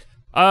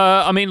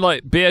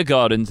 Like beer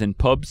gardens in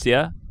pubs,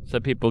 yeah. So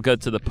people go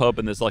to the pub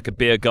and there's like a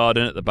beer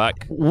garden at the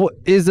back. What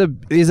is a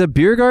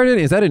beer garden?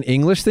 Is that an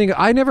English thing?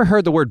 I never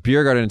heard the word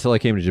beer garden until I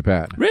came to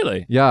Japan.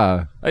 Really?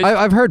 Yeah.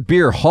 I've heard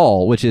beer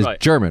hall, which is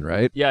German,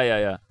 right?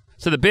 Yeah.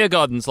 So the beer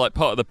garden's like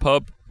part of the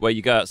pub where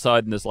you go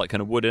outside and there's like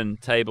kind of wooden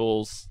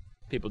tables.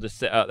 People just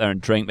sit out there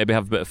and drink, maybe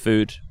have a bit of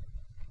food.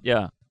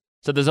 Yeah.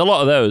 So there's a lot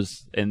of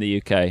those in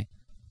the UK.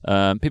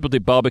 People do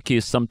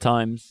barbecues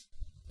sometimes.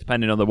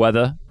 depending on the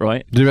weather,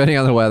 right? Depending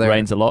on the weather.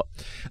 Rains a lot.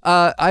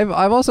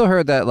 I've also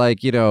heard that,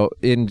 like, you know,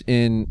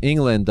 in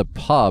England, the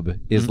pub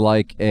is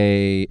like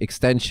a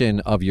extension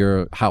of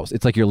your house.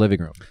 It's like your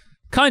living room.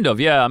 Kind of,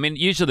 yeah. I mean,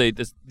 usually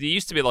there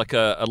used to be like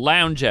a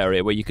lounge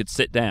area where you could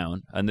sit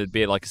down, and there'd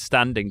be like a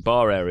standing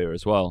bar area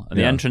as well, and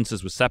the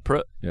entrances were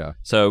separate. Yeah.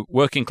 So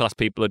working class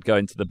people would go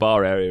into the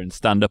bar area and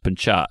stand up and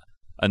chat,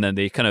 and then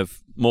the kind of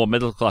more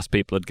middle class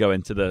people would go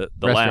into the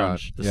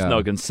lounge, the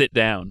snug, and sit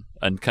down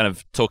and kind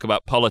of talk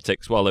about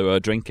politics while they were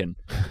drinking.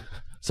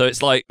 So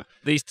it's like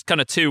these kind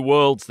of two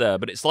worlds there,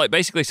 but it's like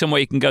basically somewhere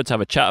you can go to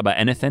have a chat about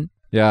anything.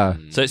 Yeah.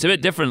 So it's a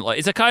bit different. Like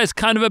Izakaya's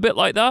kind of a bit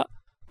like that,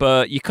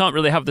 but you can't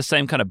really have the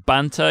same kind of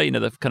banter, you know,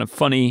 the kind of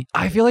funny.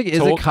 I feel like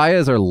talk.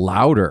 izakayas are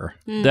louder.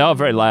 They are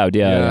very loud,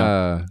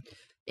 yeah.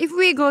 If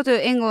we go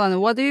to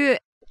England, what do you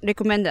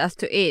recommend us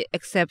to eat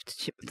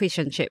except fish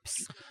and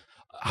chips?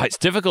 It's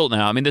difficult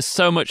now. I mean, there's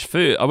so much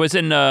food. I was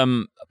in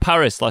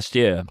Paris last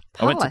year.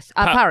 I went to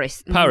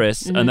Paris.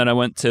 Paris, and then I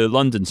went to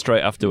London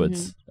straight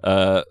afterwards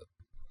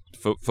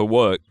for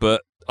work.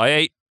 But I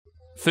ate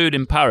food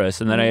in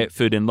Paris, and then I ate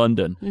food in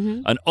London.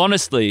 And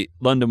honestly,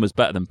 London was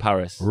better than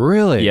Paris.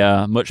 Really?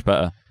 Yeah, much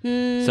better.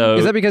 So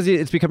Is that because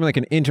it's becoming like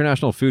an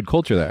international food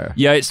culture there?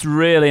 yeah, it's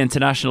really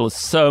international. There's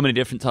so many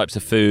different types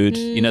of food.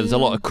 You know, there's a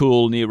lot of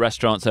cool new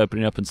restaurants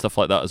opening up and stuff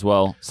like that as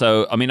well.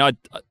 So, I mean, I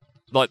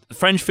like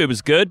French food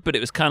was good, but it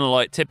was kind of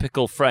like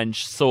typical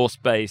French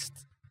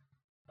sauce-based,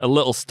 a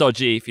little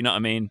stodgy, if you know what I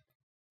mean.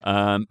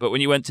 But when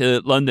you went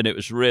to London, it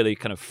was really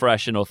kind of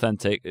fresh and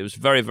authentic. It was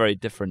very, very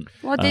different.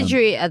 What did you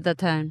eat at the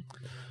time?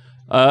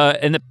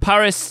 In the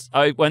Paris,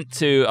 I've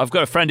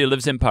got a friend who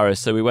lives in Paris,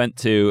 so we went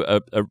to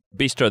a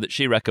bistro that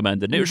she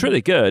recommended, and it was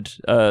really good.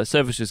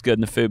 Service was good,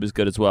 and the food was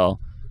good as well.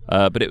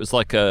 But it was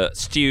like a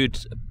stewed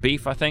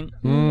beef, I think,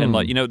 and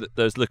like, you know,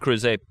 those Le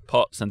Creuset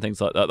pots and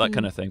things like that, that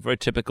kind of thing. Very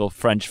typical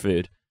French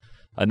food.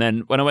 And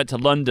then when I went to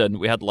London,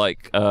 we had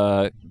like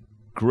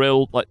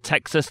grilled, like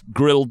Texas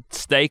grilled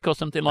steak or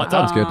something like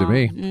that. Sounds good to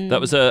me.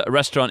 That was a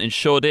restaurant in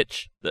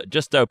Shoreditch that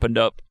just opened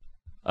up.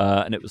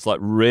 And it was like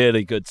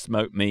really good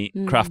smoked meat,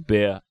 craft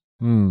beer,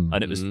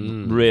 and it was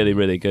really,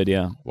 really good.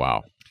 Yeah.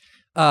 Wow.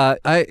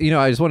 I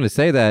just wanted to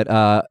say that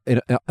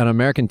on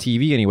American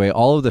TV anyway,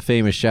 all of the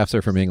famous chefs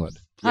are from England.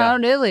 Oh,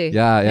 really?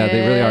 Yeah, they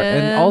really are.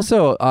 And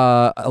also,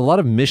 a lot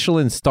of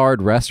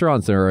Michelin-starred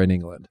restaurants are in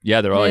England.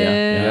 Yeah, there are.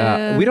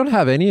 Yeah. We don't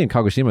have any in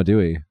Kagoshima, do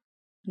we?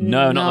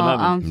 No, not at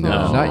the moment.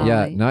 No.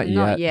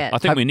 Not yet. I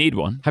think we need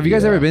one. Have you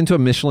guys ever been to a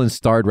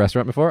Michelin-starred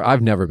restaurant before?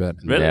 I've never been.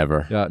 Really?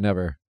 Never. Yeah,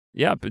 never.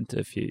 Yeah, I've been to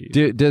a few.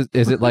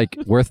 Is it like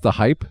worth the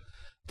hype?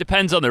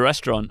 Depends on the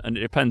restaurant, and it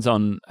depends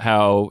on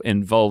how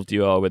involved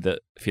you are with it,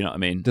 if you know what I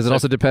mean. Does it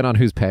also depend on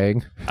who's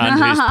paying? And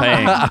who's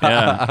paying?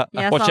 Yeah.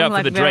 sounds Watch out for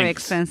like the very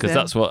drinks, expensive. because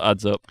that's what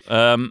adds up.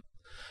 I mean,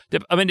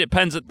 it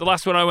depends. The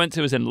last one I went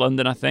to was in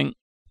London, I think.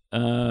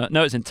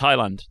 No, it's in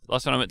Thailand. The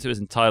last one I went to was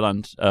in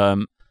Thailand,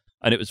 and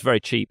it was very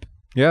cheap.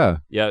 Yeah.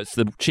 Yeah, it's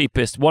the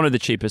cheapest, one of the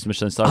cheapest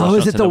Michelin-star Oh,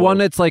 restaurants is it in the one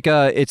world. that's like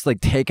it's like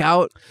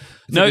takeout?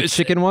 No, it's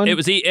chicken one. It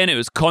was eaten. It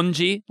was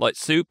congee, like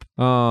soup,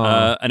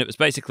 and it was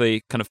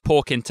basically kind of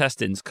pork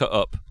intestines cut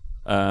up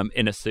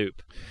in a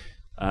soup.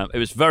 It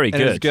was very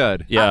good. It was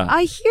good. Yeah.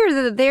 I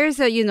hear that there's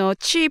a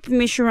cheap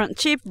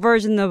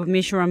version of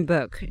Michelin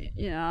book.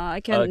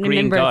 I can't Green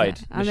remember. Guide.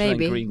 That. Michelin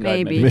Maybe, Green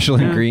Guide, maybe.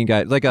 Michelin Green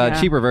Guide, like a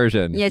cheaper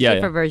version. Yeah, Yeah,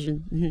 cheaper yeah.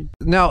 version.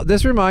 Now,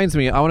 this reminds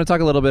me. I want to talk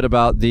a little bit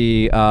about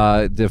the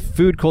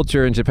food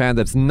culture in Japan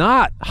that's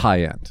not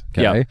high end.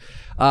 Okay,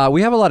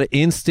 we have a lot of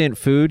instant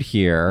food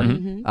here,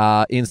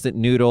 instant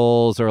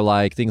noodles or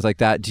like things like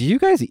that. Do you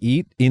guys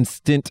eat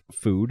instant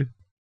food?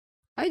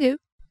 I do.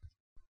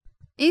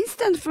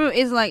 Instant food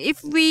is like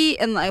if we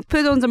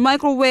put on the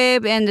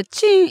microwave and the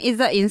chin, is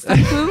that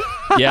instant food?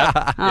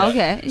 Yeah.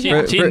 Okay.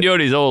 Chin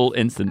ryori is all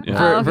instant.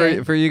 Yeah.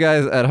 okay. For you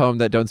guys at home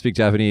that don't speak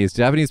Japanese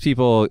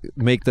people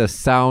make the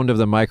sound of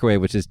the microwave,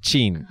 which is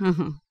chin.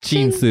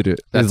 Chin suru.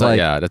 That's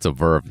that's a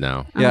verb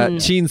now. Yeah,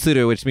 chin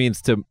suru, which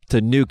means to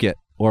nuke it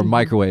or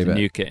microwave it.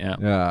 Nuke it,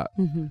 yeah.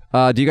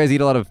 Yeah. Do you guys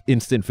eat a lot of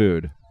instant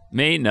food?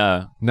 Me?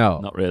 No. No.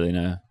 Not really,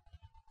 no.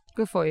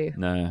 Good for you.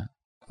 No.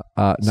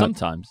 Sometimes.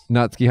 Sometimes.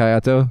 Natsuki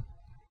Hayato?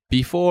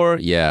 Before,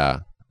 yeah.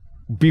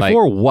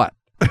 Before what?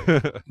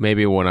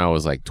 Maybe when I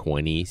was like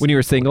 20. When you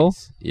were single?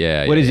 20s.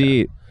 Yeah. What did you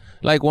eat?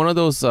 Like one of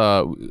those,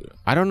 I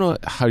don't know,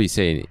 how do you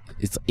say it?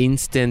 It's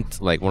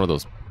instant, like one of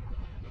those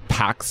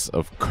packs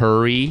of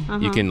curry.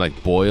 You can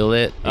like boil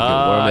it. You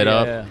can warm it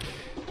up. Yeah.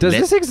 Does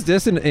this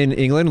exist in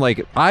England?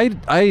 Like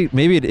I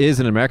maybe it is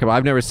in America, but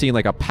I've never seen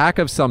like a pack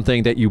of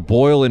something that you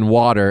boil in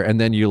water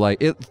and then you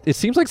like it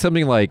seems like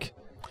something like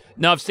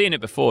No, I've seen it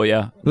before,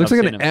 yeah. it looks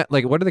I've like seen it.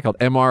 like what are they called?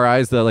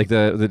 MRIs,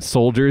 the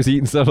soldiers eat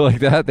and stuff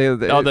like that.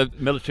 the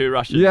military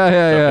rations.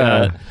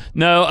 Yeah.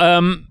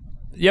 No,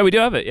 yeah, we do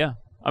have it, yeah.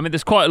 I mean,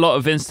 there's quite a lot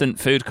of instant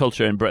food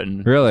culture in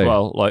Britain Really? as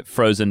well, like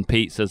frozen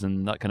pizzas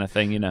and that kind of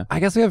thing, you know. I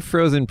guess we have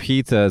frozen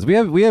pizzas.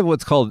 We have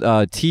what's called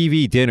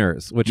TV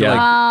dinners, which are Yeah.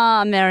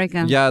 like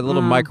American.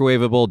 little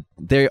microwavable.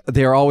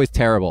 They're always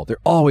terrible.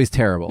 They're always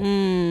terrible.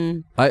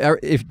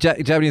 If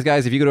Japanese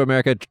guys, if you go to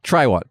America,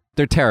 try one.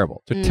 They're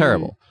terrible. They're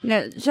terrible.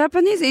 Yeah,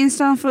 Japanese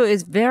instant food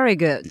is very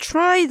good.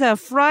 Try the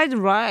fried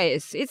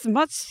rice. It's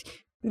much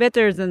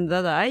better than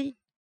that I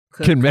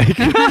cook. Can make.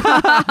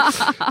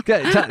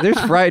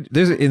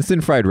 There's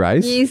instant fried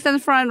rice.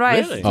 Instant fried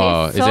rice. Really?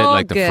 tastes Is it so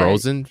like the good.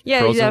 frozen? Yeah,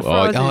 frozen? yeah,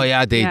 frozen. Oh,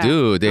 yeah, they Yeah.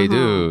 do. They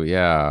do.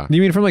 Yeah.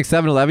 You mean from like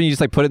 7-Eleven? You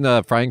just like put it in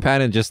the frying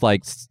pan and just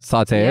like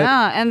saute it?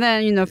 Yeah, and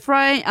then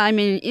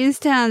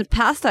instant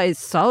pasta is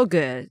so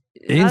good.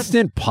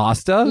 Instant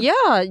pasta?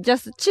 Yeah,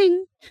 just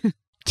ching.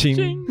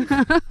 Ching.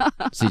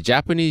 See,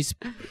 Japanese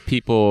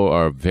people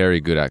are very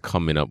good at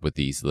coming up with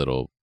these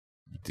little,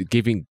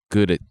 giving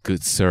good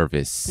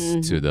service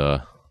to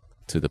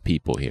the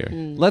people here.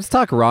 Let's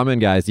talk ramen,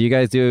 guys. Do you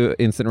guys do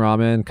instant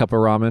ramen, cup of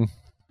ramen?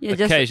 Yeah,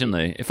 just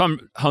Occasionally, if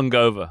I'm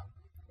hungover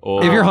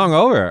or If you're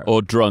hungover.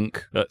 or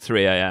drunk at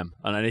 3 a.m.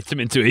 and I need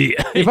something to eat.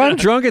 If I'm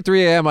drunk at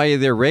 3 a.m., I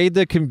either raid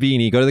the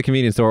conveni, go to the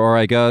convenience store, or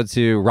I go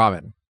to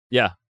ramen.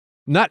 Yeah.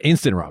 Not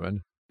instant ramen.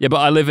 Yeah, but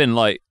I live in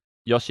like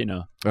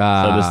Yoshino, so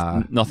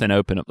there's nothing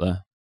open up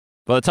there.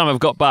 By the time I've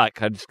got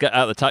back, I just get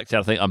out of the taxi.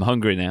 I think I'm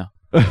hungry now.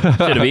 Should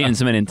have eaten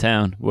something in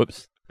town.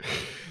 Whoops.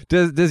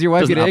 Does your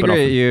wife Doesn't get happen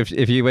angry at often.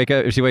 you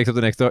if she wakes up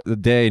the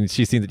day and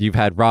she's seen that you've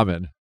had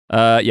ramen?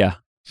 Yeah.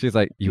 She's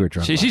like, you were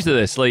drunk. She's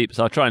usually asleep,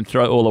 so I try and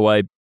throw it all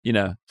away.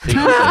 Secretly.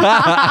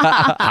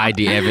 Hide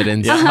the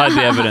evidence. Yeah, hide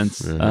the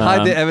evidence.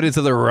 Hide the evidence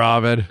of the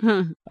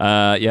ramen.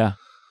 Yeah.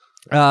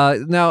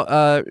 Now,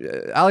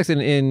 Alex,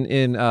 in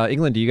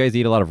England, do you guys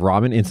eat a lot of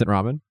ramen, instant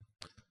ramen?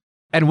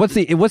 And what's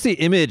the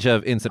image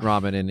of instant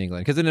ramen in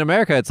England? Because in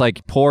America, it's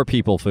like poor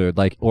people food,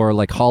 or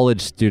like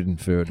college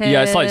student food.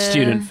 Yeah, it's like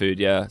student food,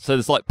 yeah. So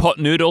there's like pot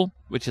noodle,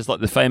 which is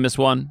like the famous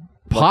one.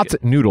 Pot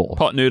noodle.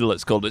 Pot noodle,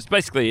 it's called. It's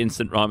basically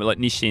instant ramen, like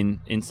Nissin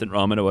instant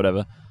ramen or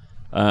whatever.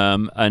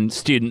 And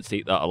students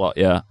eat that a lot,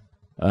 yeah.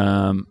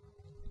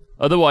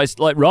 Otherwise,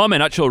 like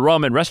actual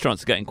ramen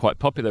restaurants are getting quite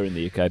popular in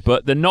the UK,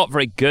 but they're not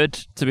very good,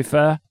 to be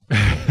fair.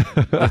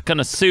 The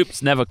kind of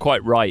soup's never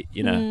quite right,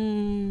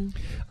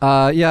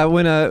 Yeah,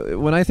 when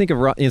I think of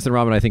instant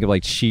ramen, I think of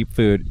like cheap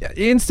food.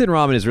 Instant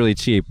ramen is really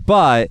cheap,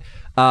 but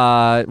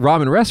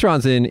ramen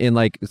restaurants in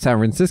like San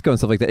Francisco and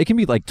stuff like that, it can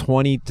be like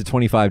 $20 to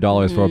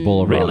 $25 for a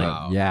bowl of Really?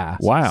 ramen. Yeah.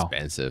 Wow.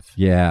 Expensive.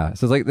 Yeah.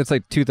 So it's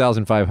like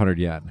 2,500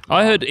 yen.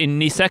 I heard in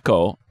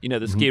Niseko,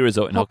 the ski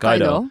resort in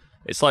Hokkaido,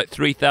 it's like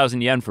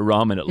 3,000 yen for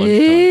ramen at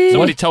lunchtime.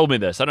 Somebody told me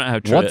this. I don't know how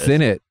true What's it is.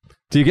 in it?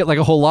 Do you get like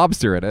a whole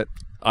lobster in it?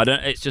 I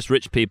don't. It's just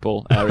rich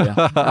people area.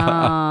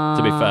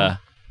 To be fair.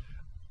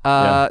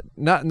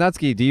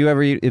 Natsuki, do you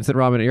ever eat instant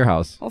ramen at your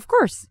house? Of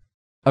course.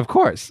 Of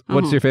course.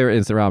 What's your favorite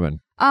instant ramen?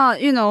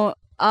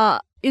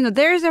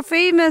 There's a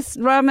famous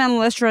ramen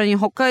restaurant in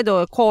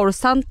Hokkaido called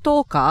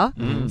Santoka.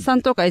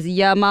 Santoka is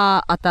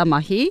Yama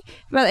Atamahi.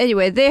 But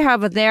anyway, they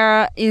have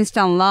their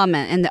instant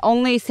ramen and they're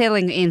only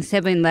selling in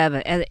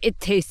 7-Eleven and it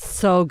tastes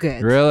so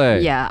good. Really?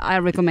 Yeah, I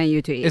recommend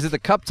you to eat. Is it the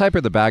cup type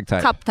or the bag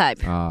type? Cup type.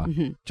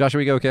 Josh, are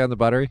we go okay on the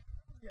buttery?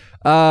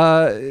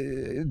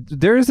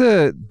 There's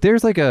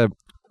like a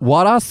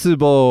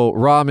warasubo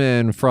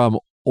ramen from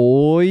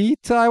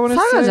Oita, I want to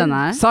say.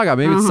 Saga-janai? Saga,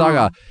 maybe it's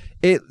Saga.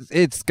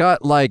 It's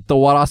got like the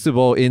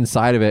warasubo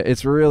inside of it.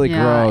 It's really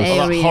gross. All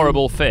that Alien.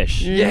 horrible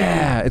fish.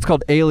 Yeah, it's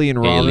called alien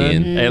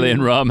ramen. Alien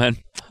ramen.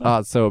 Oh,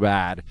 it's so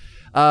bad.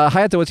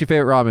 Hayato, what's your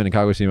favorite ramen in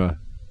Kagoshima?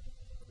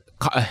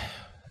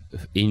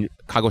 In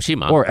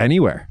Kagoshima? Or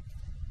anywhere?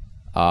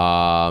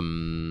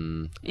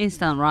 Instant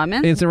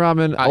ramen. Instant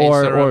ramen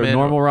or instant ramen.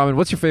 normal ramen.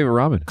 What's your favorite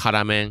ramen?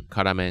 Karamen.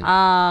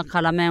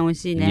 辛麺美味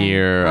しいね。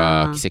 Near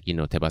Kiseki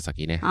no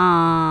Tebasaki ne.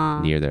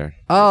 Near there.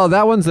 Oh,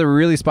 that one's the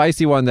really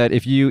spicy one that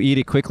if you eat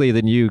it quickly,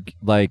 then you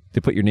like to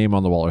put your name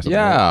on the wall or something.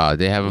 Yeah,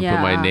 they haven't put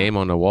my Yeah. name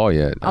on the wall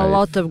yet. A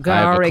lot of I've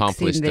garlics in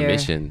accomplished the there.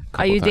 mission.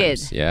 Oh, you couple did?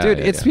 times. Yeah, Dude,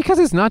 yeah, it's yeah. because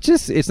it's not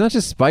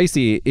just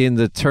spicy in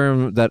the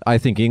term that I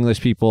think English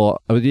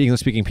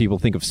speaking people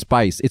think of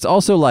spice. It's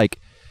also like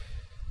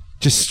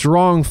just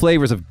strong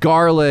flavors of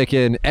garlic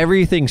and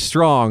everything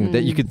strong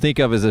that you can think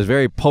of as a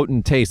very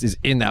potent taste is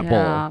in that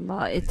Yeah, bowl.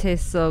 but it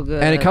tastes so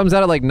good. And it comes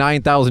out at like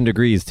 9,000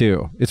 degrees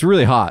too. It's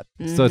really hot.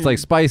 So it's like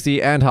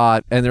spicy and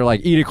hot. And they're like,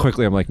 eat it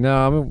quickly. I'm like, no,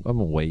 I'm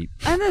gonna wait.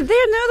 And their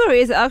noodle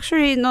is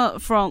actually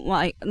not from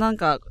like なん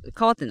か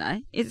変わってな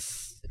い?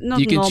 It's not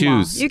You can normal.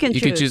 choose. You can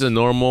choose. a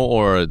normal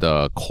or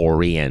the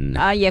Korean.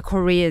 Yeah,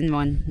 Korean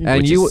one.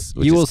 And Which you is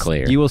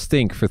clear. you will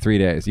stink for 3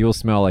 days. You will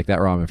smell like that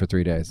ramen for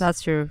 3 days.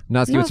 That's true. Natsuki,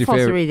 Not what's your for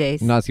favorite? 3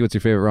 days. Natsuki, what's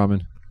your favorite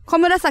ramen?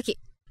 Komurasaki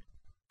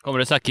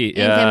Komurasaki.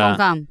 in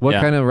Tenmonkan. What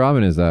Yeah. kind of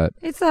ramen is that?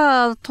 It's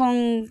a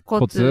tonkotsu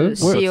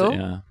Kotsu? What- shio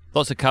Yeah.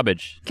 Lots of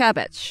cabbage.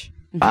 cabbage.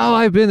 Oh,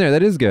 I've been there.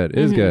 That is good. It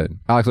is good.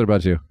 Alex, what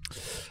about you?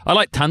 I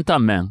like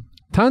tantan men.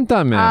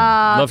 Tantan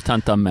man. Love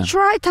tantan men.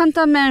 Try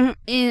tantamen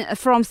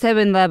from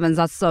 7-Eleven.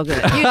 That's so good.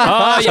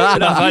 Oh yeah,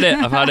 no,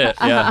 I've had it.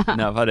 Yeah,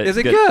 no, I've had it. Is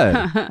It's it good?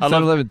 I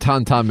love- 7-Eleven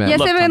Tantan man. Yeah,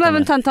 love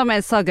 7-Eleven tantamen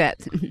is so good.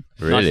 nice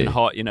Really? and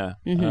hot,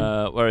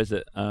 Where is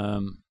it?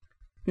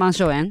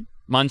 Manshoen.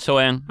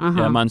 Mansoen.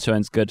 Yeah,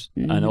 Mansoen's good.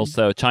 And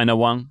also China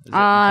Wang. Is it in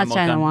Tenmonkan?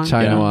 China one.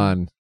 China Yeah.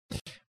 one.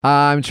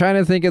 I'm trying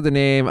to think of the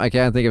name. I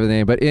can't think of the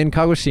name, but in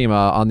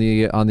Kagoshima on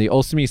the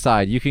Osumi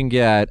side, you can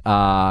get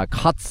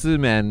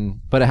katsumen,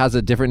 but it has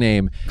a different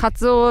name.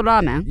 Katsuo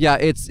ramen. Yeah,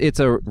 it's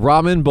a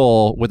ramen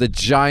bowl with a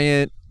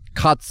giant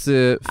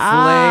katsu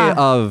fillet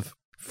of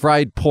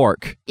fried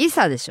pork. イ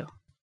サでしょ。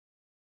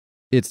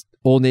 It's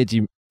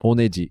oneji.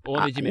 ねじ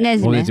め。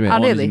 Onejime. Ah,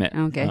 really?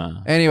 Onejime. Okay.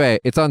 Anyway,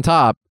 it's on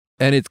top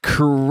and it's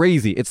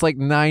crazy. It's like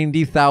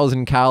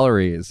 90,000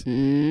 calories.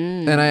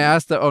 Mm. And I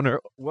asked the owner,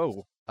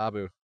 whoa,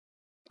 Abu.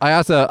 I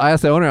asked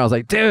the owner, I was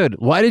like, dude,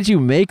 why did you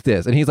make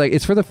this? And he's like,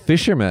 it's for the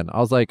fishermen. I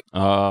was like,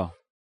 Oh.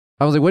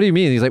 what do you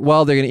mean? He's like,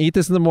 well, they're going to eat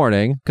this in the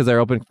morning because they're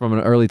open from an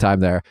early time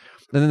there.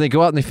 And then they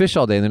go out and they fish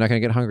all day and they're not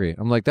going to get hungry.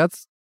 I'm like,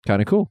 that's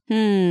kind of cool.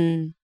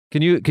 Hmm.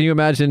 Can you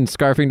imagine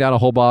scarfing down a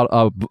whole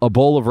a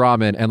bowl of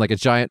ramen and like a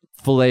giant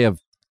fillet of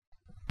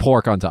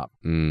pork on top?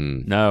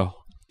 No.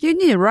 You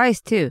need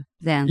rice too,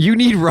 then. You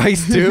need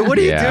rice too? What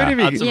are you Yeah. doing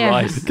to Add me? some Yeah.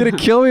 rice. It's going to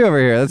kill me over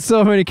here. That's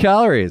so many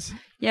calories.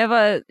 Yeah,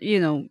 but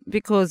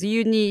because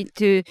you need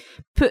to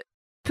put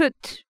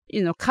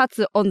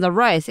katsu on the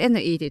rice and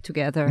eat it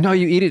together. No,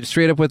 you eat it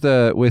straight up with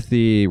the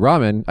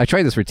ramen. I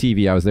tried this for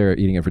TV. I was there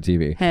eating it for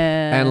TV.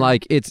 And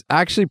like it's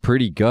actually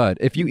pretty good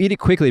if you eat it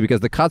quickly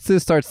because the katsu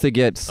starts to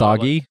get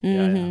soggy.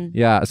 Mhm.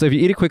 Yeah, so if you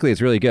eat it quickly,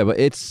 it's really good. But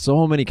it's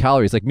so many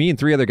calories. Like me and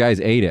 3 other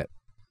guys ate it,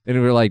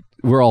 and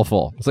we're all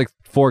full. It's like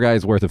 4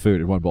 guys worth of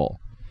food in one bowl.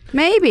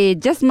 Maybe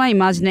just my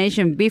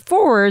imagination.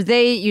 Before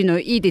they,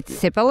 eat it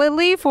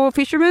separately for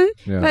fishermen,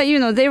 Yeah.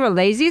 but they were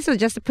lazy, so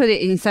just put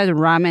it inside the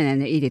ramen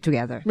and eat it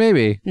together.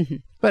 Maybe,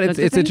 but Don't you it's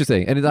think?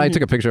 interesting. And I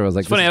took a picture. I was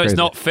like, It's funny this how is it's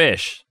crazy. not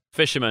fish.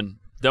 Fishermen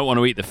don't want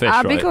to eat the fish,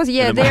 right? Because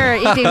In the they're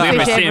eating They're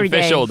fish seeing every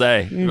fish day. all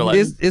day. We're like,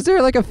 Is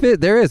there like a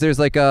fit? There is. There's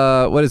like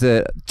what is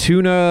it?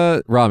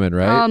 Tuna ramen,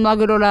 right?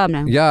 Maguro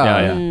ramen.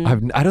 Yeah. Yeah.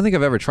 I don't think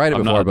I've ever tried it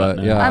I've before, not had but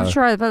that, no. yeah. I've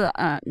tried, but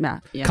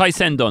yeah.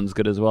 Kaisendon's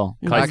good as well.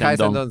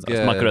 Kaisendon's That's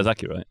good.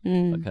 Makurasaki, right?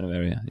 Mm. That kind of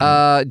area.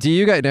 Yeah. Do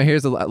you guys now?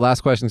 Here's the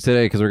last question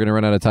today because we're gonna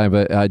run out of time.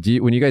 But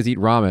when you guys eat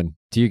ramen,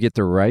 do you get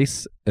the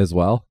rice as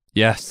well?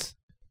 Yes.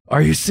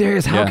 Are you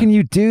serious? How Yeah. can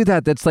you do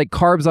that? That's like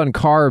carbs on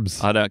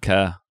carbs. I don't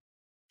care.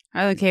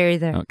 I don't care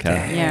either. I don't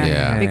care. Yeah.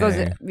 Yeah.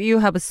 Because you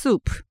have a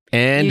soup.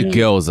 And You need-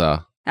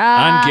 gyoza.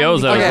 And gyoza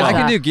as Okay, well. I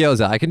can do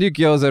gyoza. I can do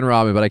gyoza and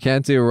ramen, but I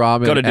can't do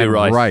ramen Gotta do and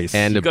rice.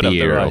 And You a gotta have the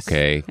beer, rice.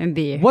 okay? And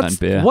beer. What's And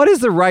beer. what is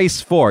the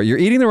rice for? You're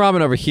eating the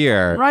ramen over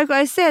here. Like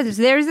I said,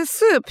 there is a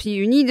soup.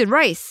 You need the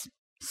rice.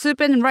 Soup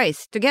and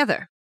rice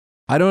together.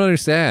 I don't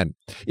understand.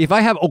 If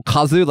I have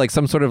okazu, like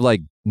some sort of like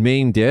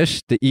main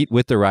dish to eat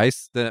with the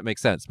rice, then it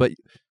makes sense. But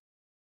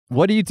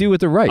what do you do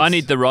with the rice? I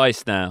need the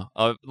rice now.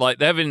 Like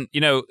they're having,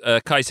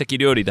 kaiseki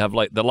ryori, they have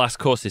like the last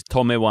course is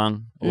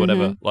tomewang or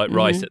whatever, like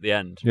rice at the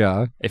end.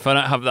 Yeah. If I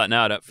don't have that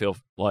now, I don't feel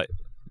like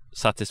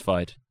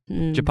satisfied.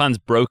 Mm. Japan's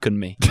broken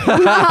me.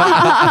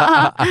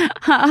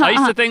 I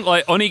used to think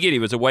like onigiri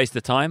was a waste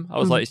of time. I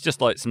was like, it's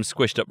just like some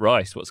squished up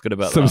rice. What's good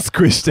about Some that?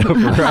 squished up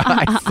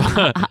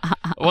rice.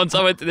 Once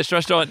I went to this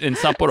restaurant in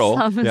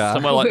Sapporo, Yeah.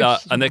 somewhere like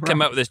that, and they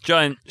came out with this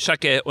giant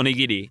shake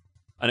onigiri,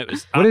 and it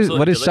was What is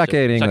absolutely sake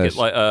delicious. in English?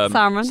 Like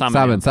Salmon.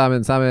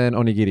 Salmon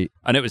onigiri.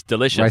 and it was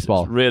delicious. Rice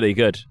ball. It was really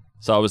good.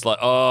 So I was like,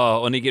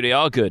 oh, onigiri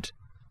are good.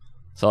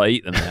 So I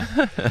eat them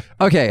there.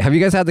 Okay, have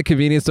you guys had the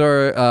convenience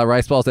store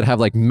rice balls that have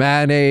like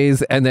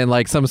mayonnaise and then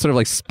like some sort of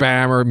like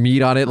spam or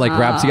meat on it, like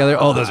wrapped together?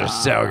 Oh, those are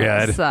so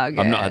good. So good.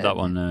 I've not had that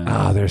one. No.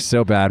 Oh, they're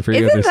so bad for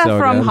you. Isn't They're that so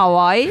from good.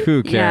 Hawaii?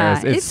 Who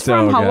cares? Yeah, It's it's so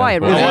from good. Hawaii,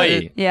 right?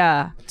 Hawaii?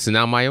 Yeah.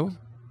 Tsunamayo?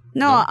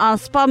 No,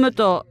 spam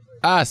to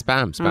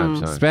Spam.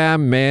 Sorry.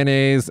 Spam,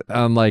 mayonnaise,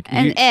 like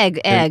and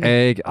egg.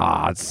 egg.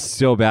 Ah, it's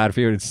so bad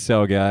for you. It's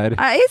so good.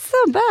 It's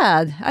so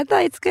bad. I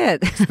thought it's good.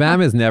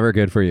 Spam is never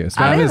good for you.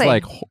 Spam is really?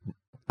 like,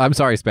 I'm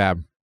sorry,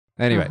 spam.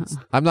 Anyways,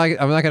 I'm not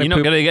gonna. You're not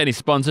poop. going to get any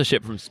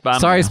sponsorship from Spam.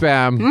 Sorry, now.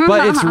 spam,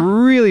 but it's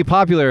really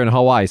popular in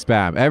Hawaii.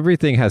 Spam.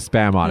 Everything has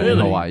spam on it in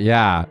Really? Hawaii.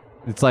 Yeah,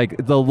 it's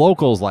like the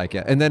locals like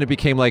it, and then it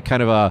became like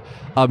kind of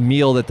a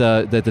meal that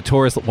the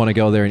tourists want to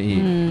go there and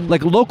eat.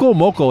 Like local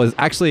moko is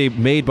actually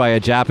made by a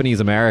Japanese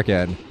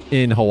American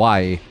in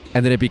Hawaii,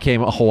 and then it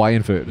became a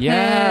Hawaiian food. Yeah,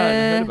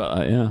 I heard about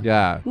that. Yeah.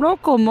 Yeah,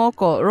 Local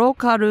moko.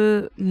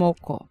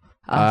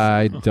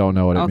 I don't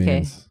know what it Okay.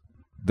 means.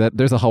 That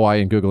there's a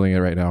Hawaiian googling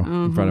it right now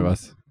in front of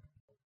us.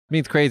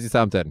 Means crazy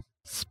something.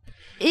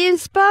 In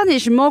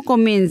Spanish,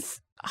 moko means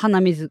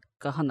hanamizu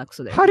ka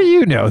hanakusu. How do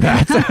you know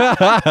that?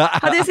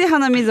 How do you say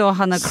hanamizu or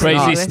hanakusu?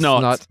 Crazy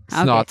snot.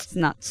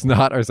 Okay,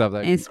 snot or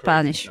something. in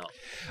Spanish. All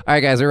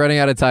right, guys, we're running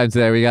out of time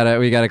today. We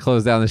gotta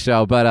close down the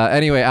show. But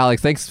anyway,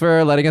 Alex, thanks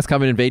for letting us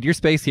come and invade your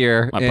space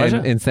here My pleasure.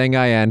 in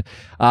Sengayen.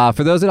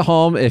 For those at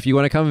home, if you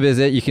want to come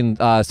visit, you can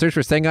search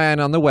for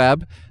Sengayen on the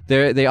web.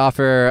 They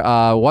offer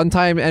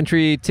one-time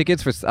entry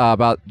tickets for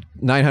about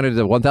 900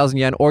 to 1,000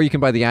 yen, or you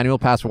can buy the annual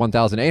pass for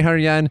 1,800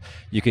 yen.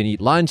 You can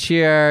eat lunch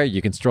here. You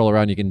can stroll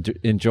around. You can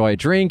enjoy a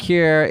drink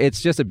here.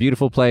 It's just a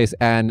beautiful place.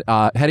 And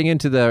heading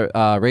into the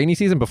rainy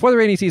season, before the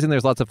rainy season,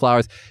 there's lots of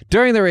flowers.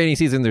 During the rainy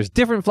season, there's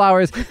different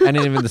flowers. And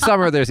even in the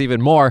summer, there's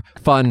even more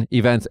fun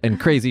events and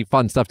crazy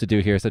fun stuff to do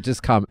here. So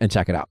just come and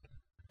check it out.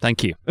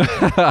 Thank you.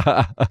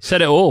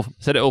 Said it all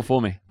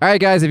for me. All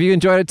right, guys, if you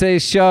enjoyed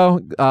today's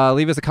show,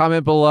 leave us a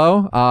comment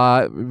below.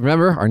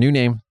 Remember, our new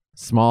name,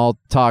 Small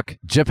Talk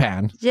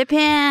Japan.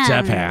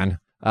 Japan.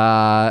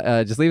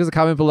 Just leave us a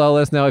comment below.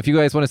 Let us know if you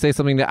guys want to say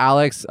something to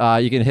Alex.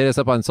 You can hit us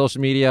up on social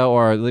media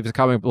or leave us a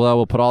comment below.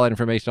 We'll put all that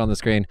information on the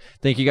screen.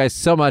 Thank you guys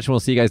so much, and we'll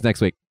see you guys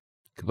next week.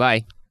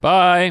 Goodbye.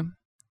 Bye.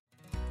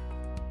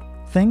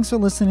 Thanks for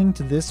listening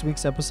to this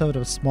week's episode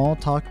of Small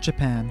Talk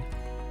Japan.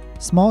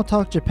 Small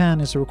Talk Japan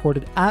is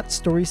recorded at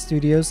Story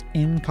Studios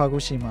in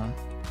Kagoshima.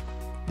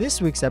 This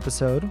week's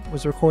episode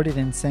was recorded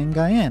in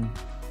Sengayen.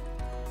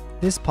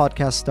 This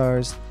podcast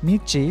stars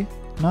Michi,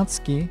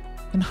 Natsuki,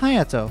 and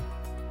Hayato,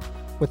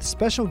 with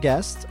special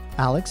guest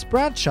Alex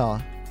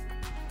Bradshaw.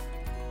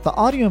 The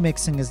audio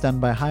mixing is done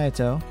by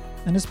Hayato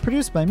and is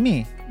produced by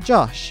me,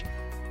 Josh,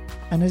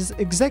 and is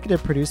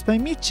executive produced by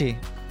Michi.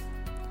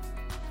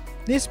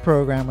 This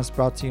program was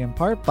brought to you in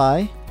part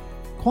by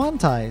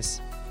Quantize,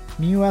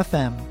 Mu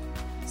FM,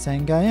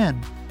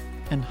 Sengayen,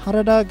 and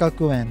Harada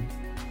Gakuen.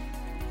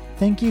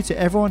 Thank you to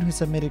everyone who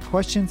submitted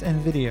questions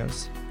and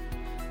videos.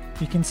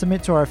 You can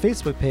submit to our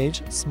Facebook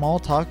page, Small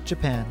Talk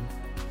Japan.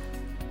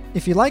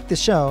 If you like the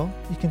show,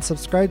 you can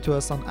subscribe to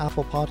us on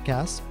Apple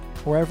Podcasts,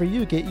 wherever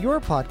you get your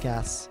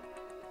podcasts.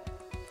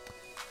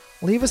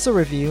 Leave us a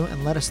review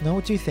and let us know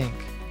what you think.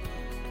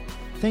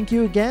 Thank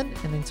you again,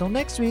 and until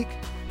next week,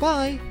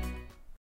 bye!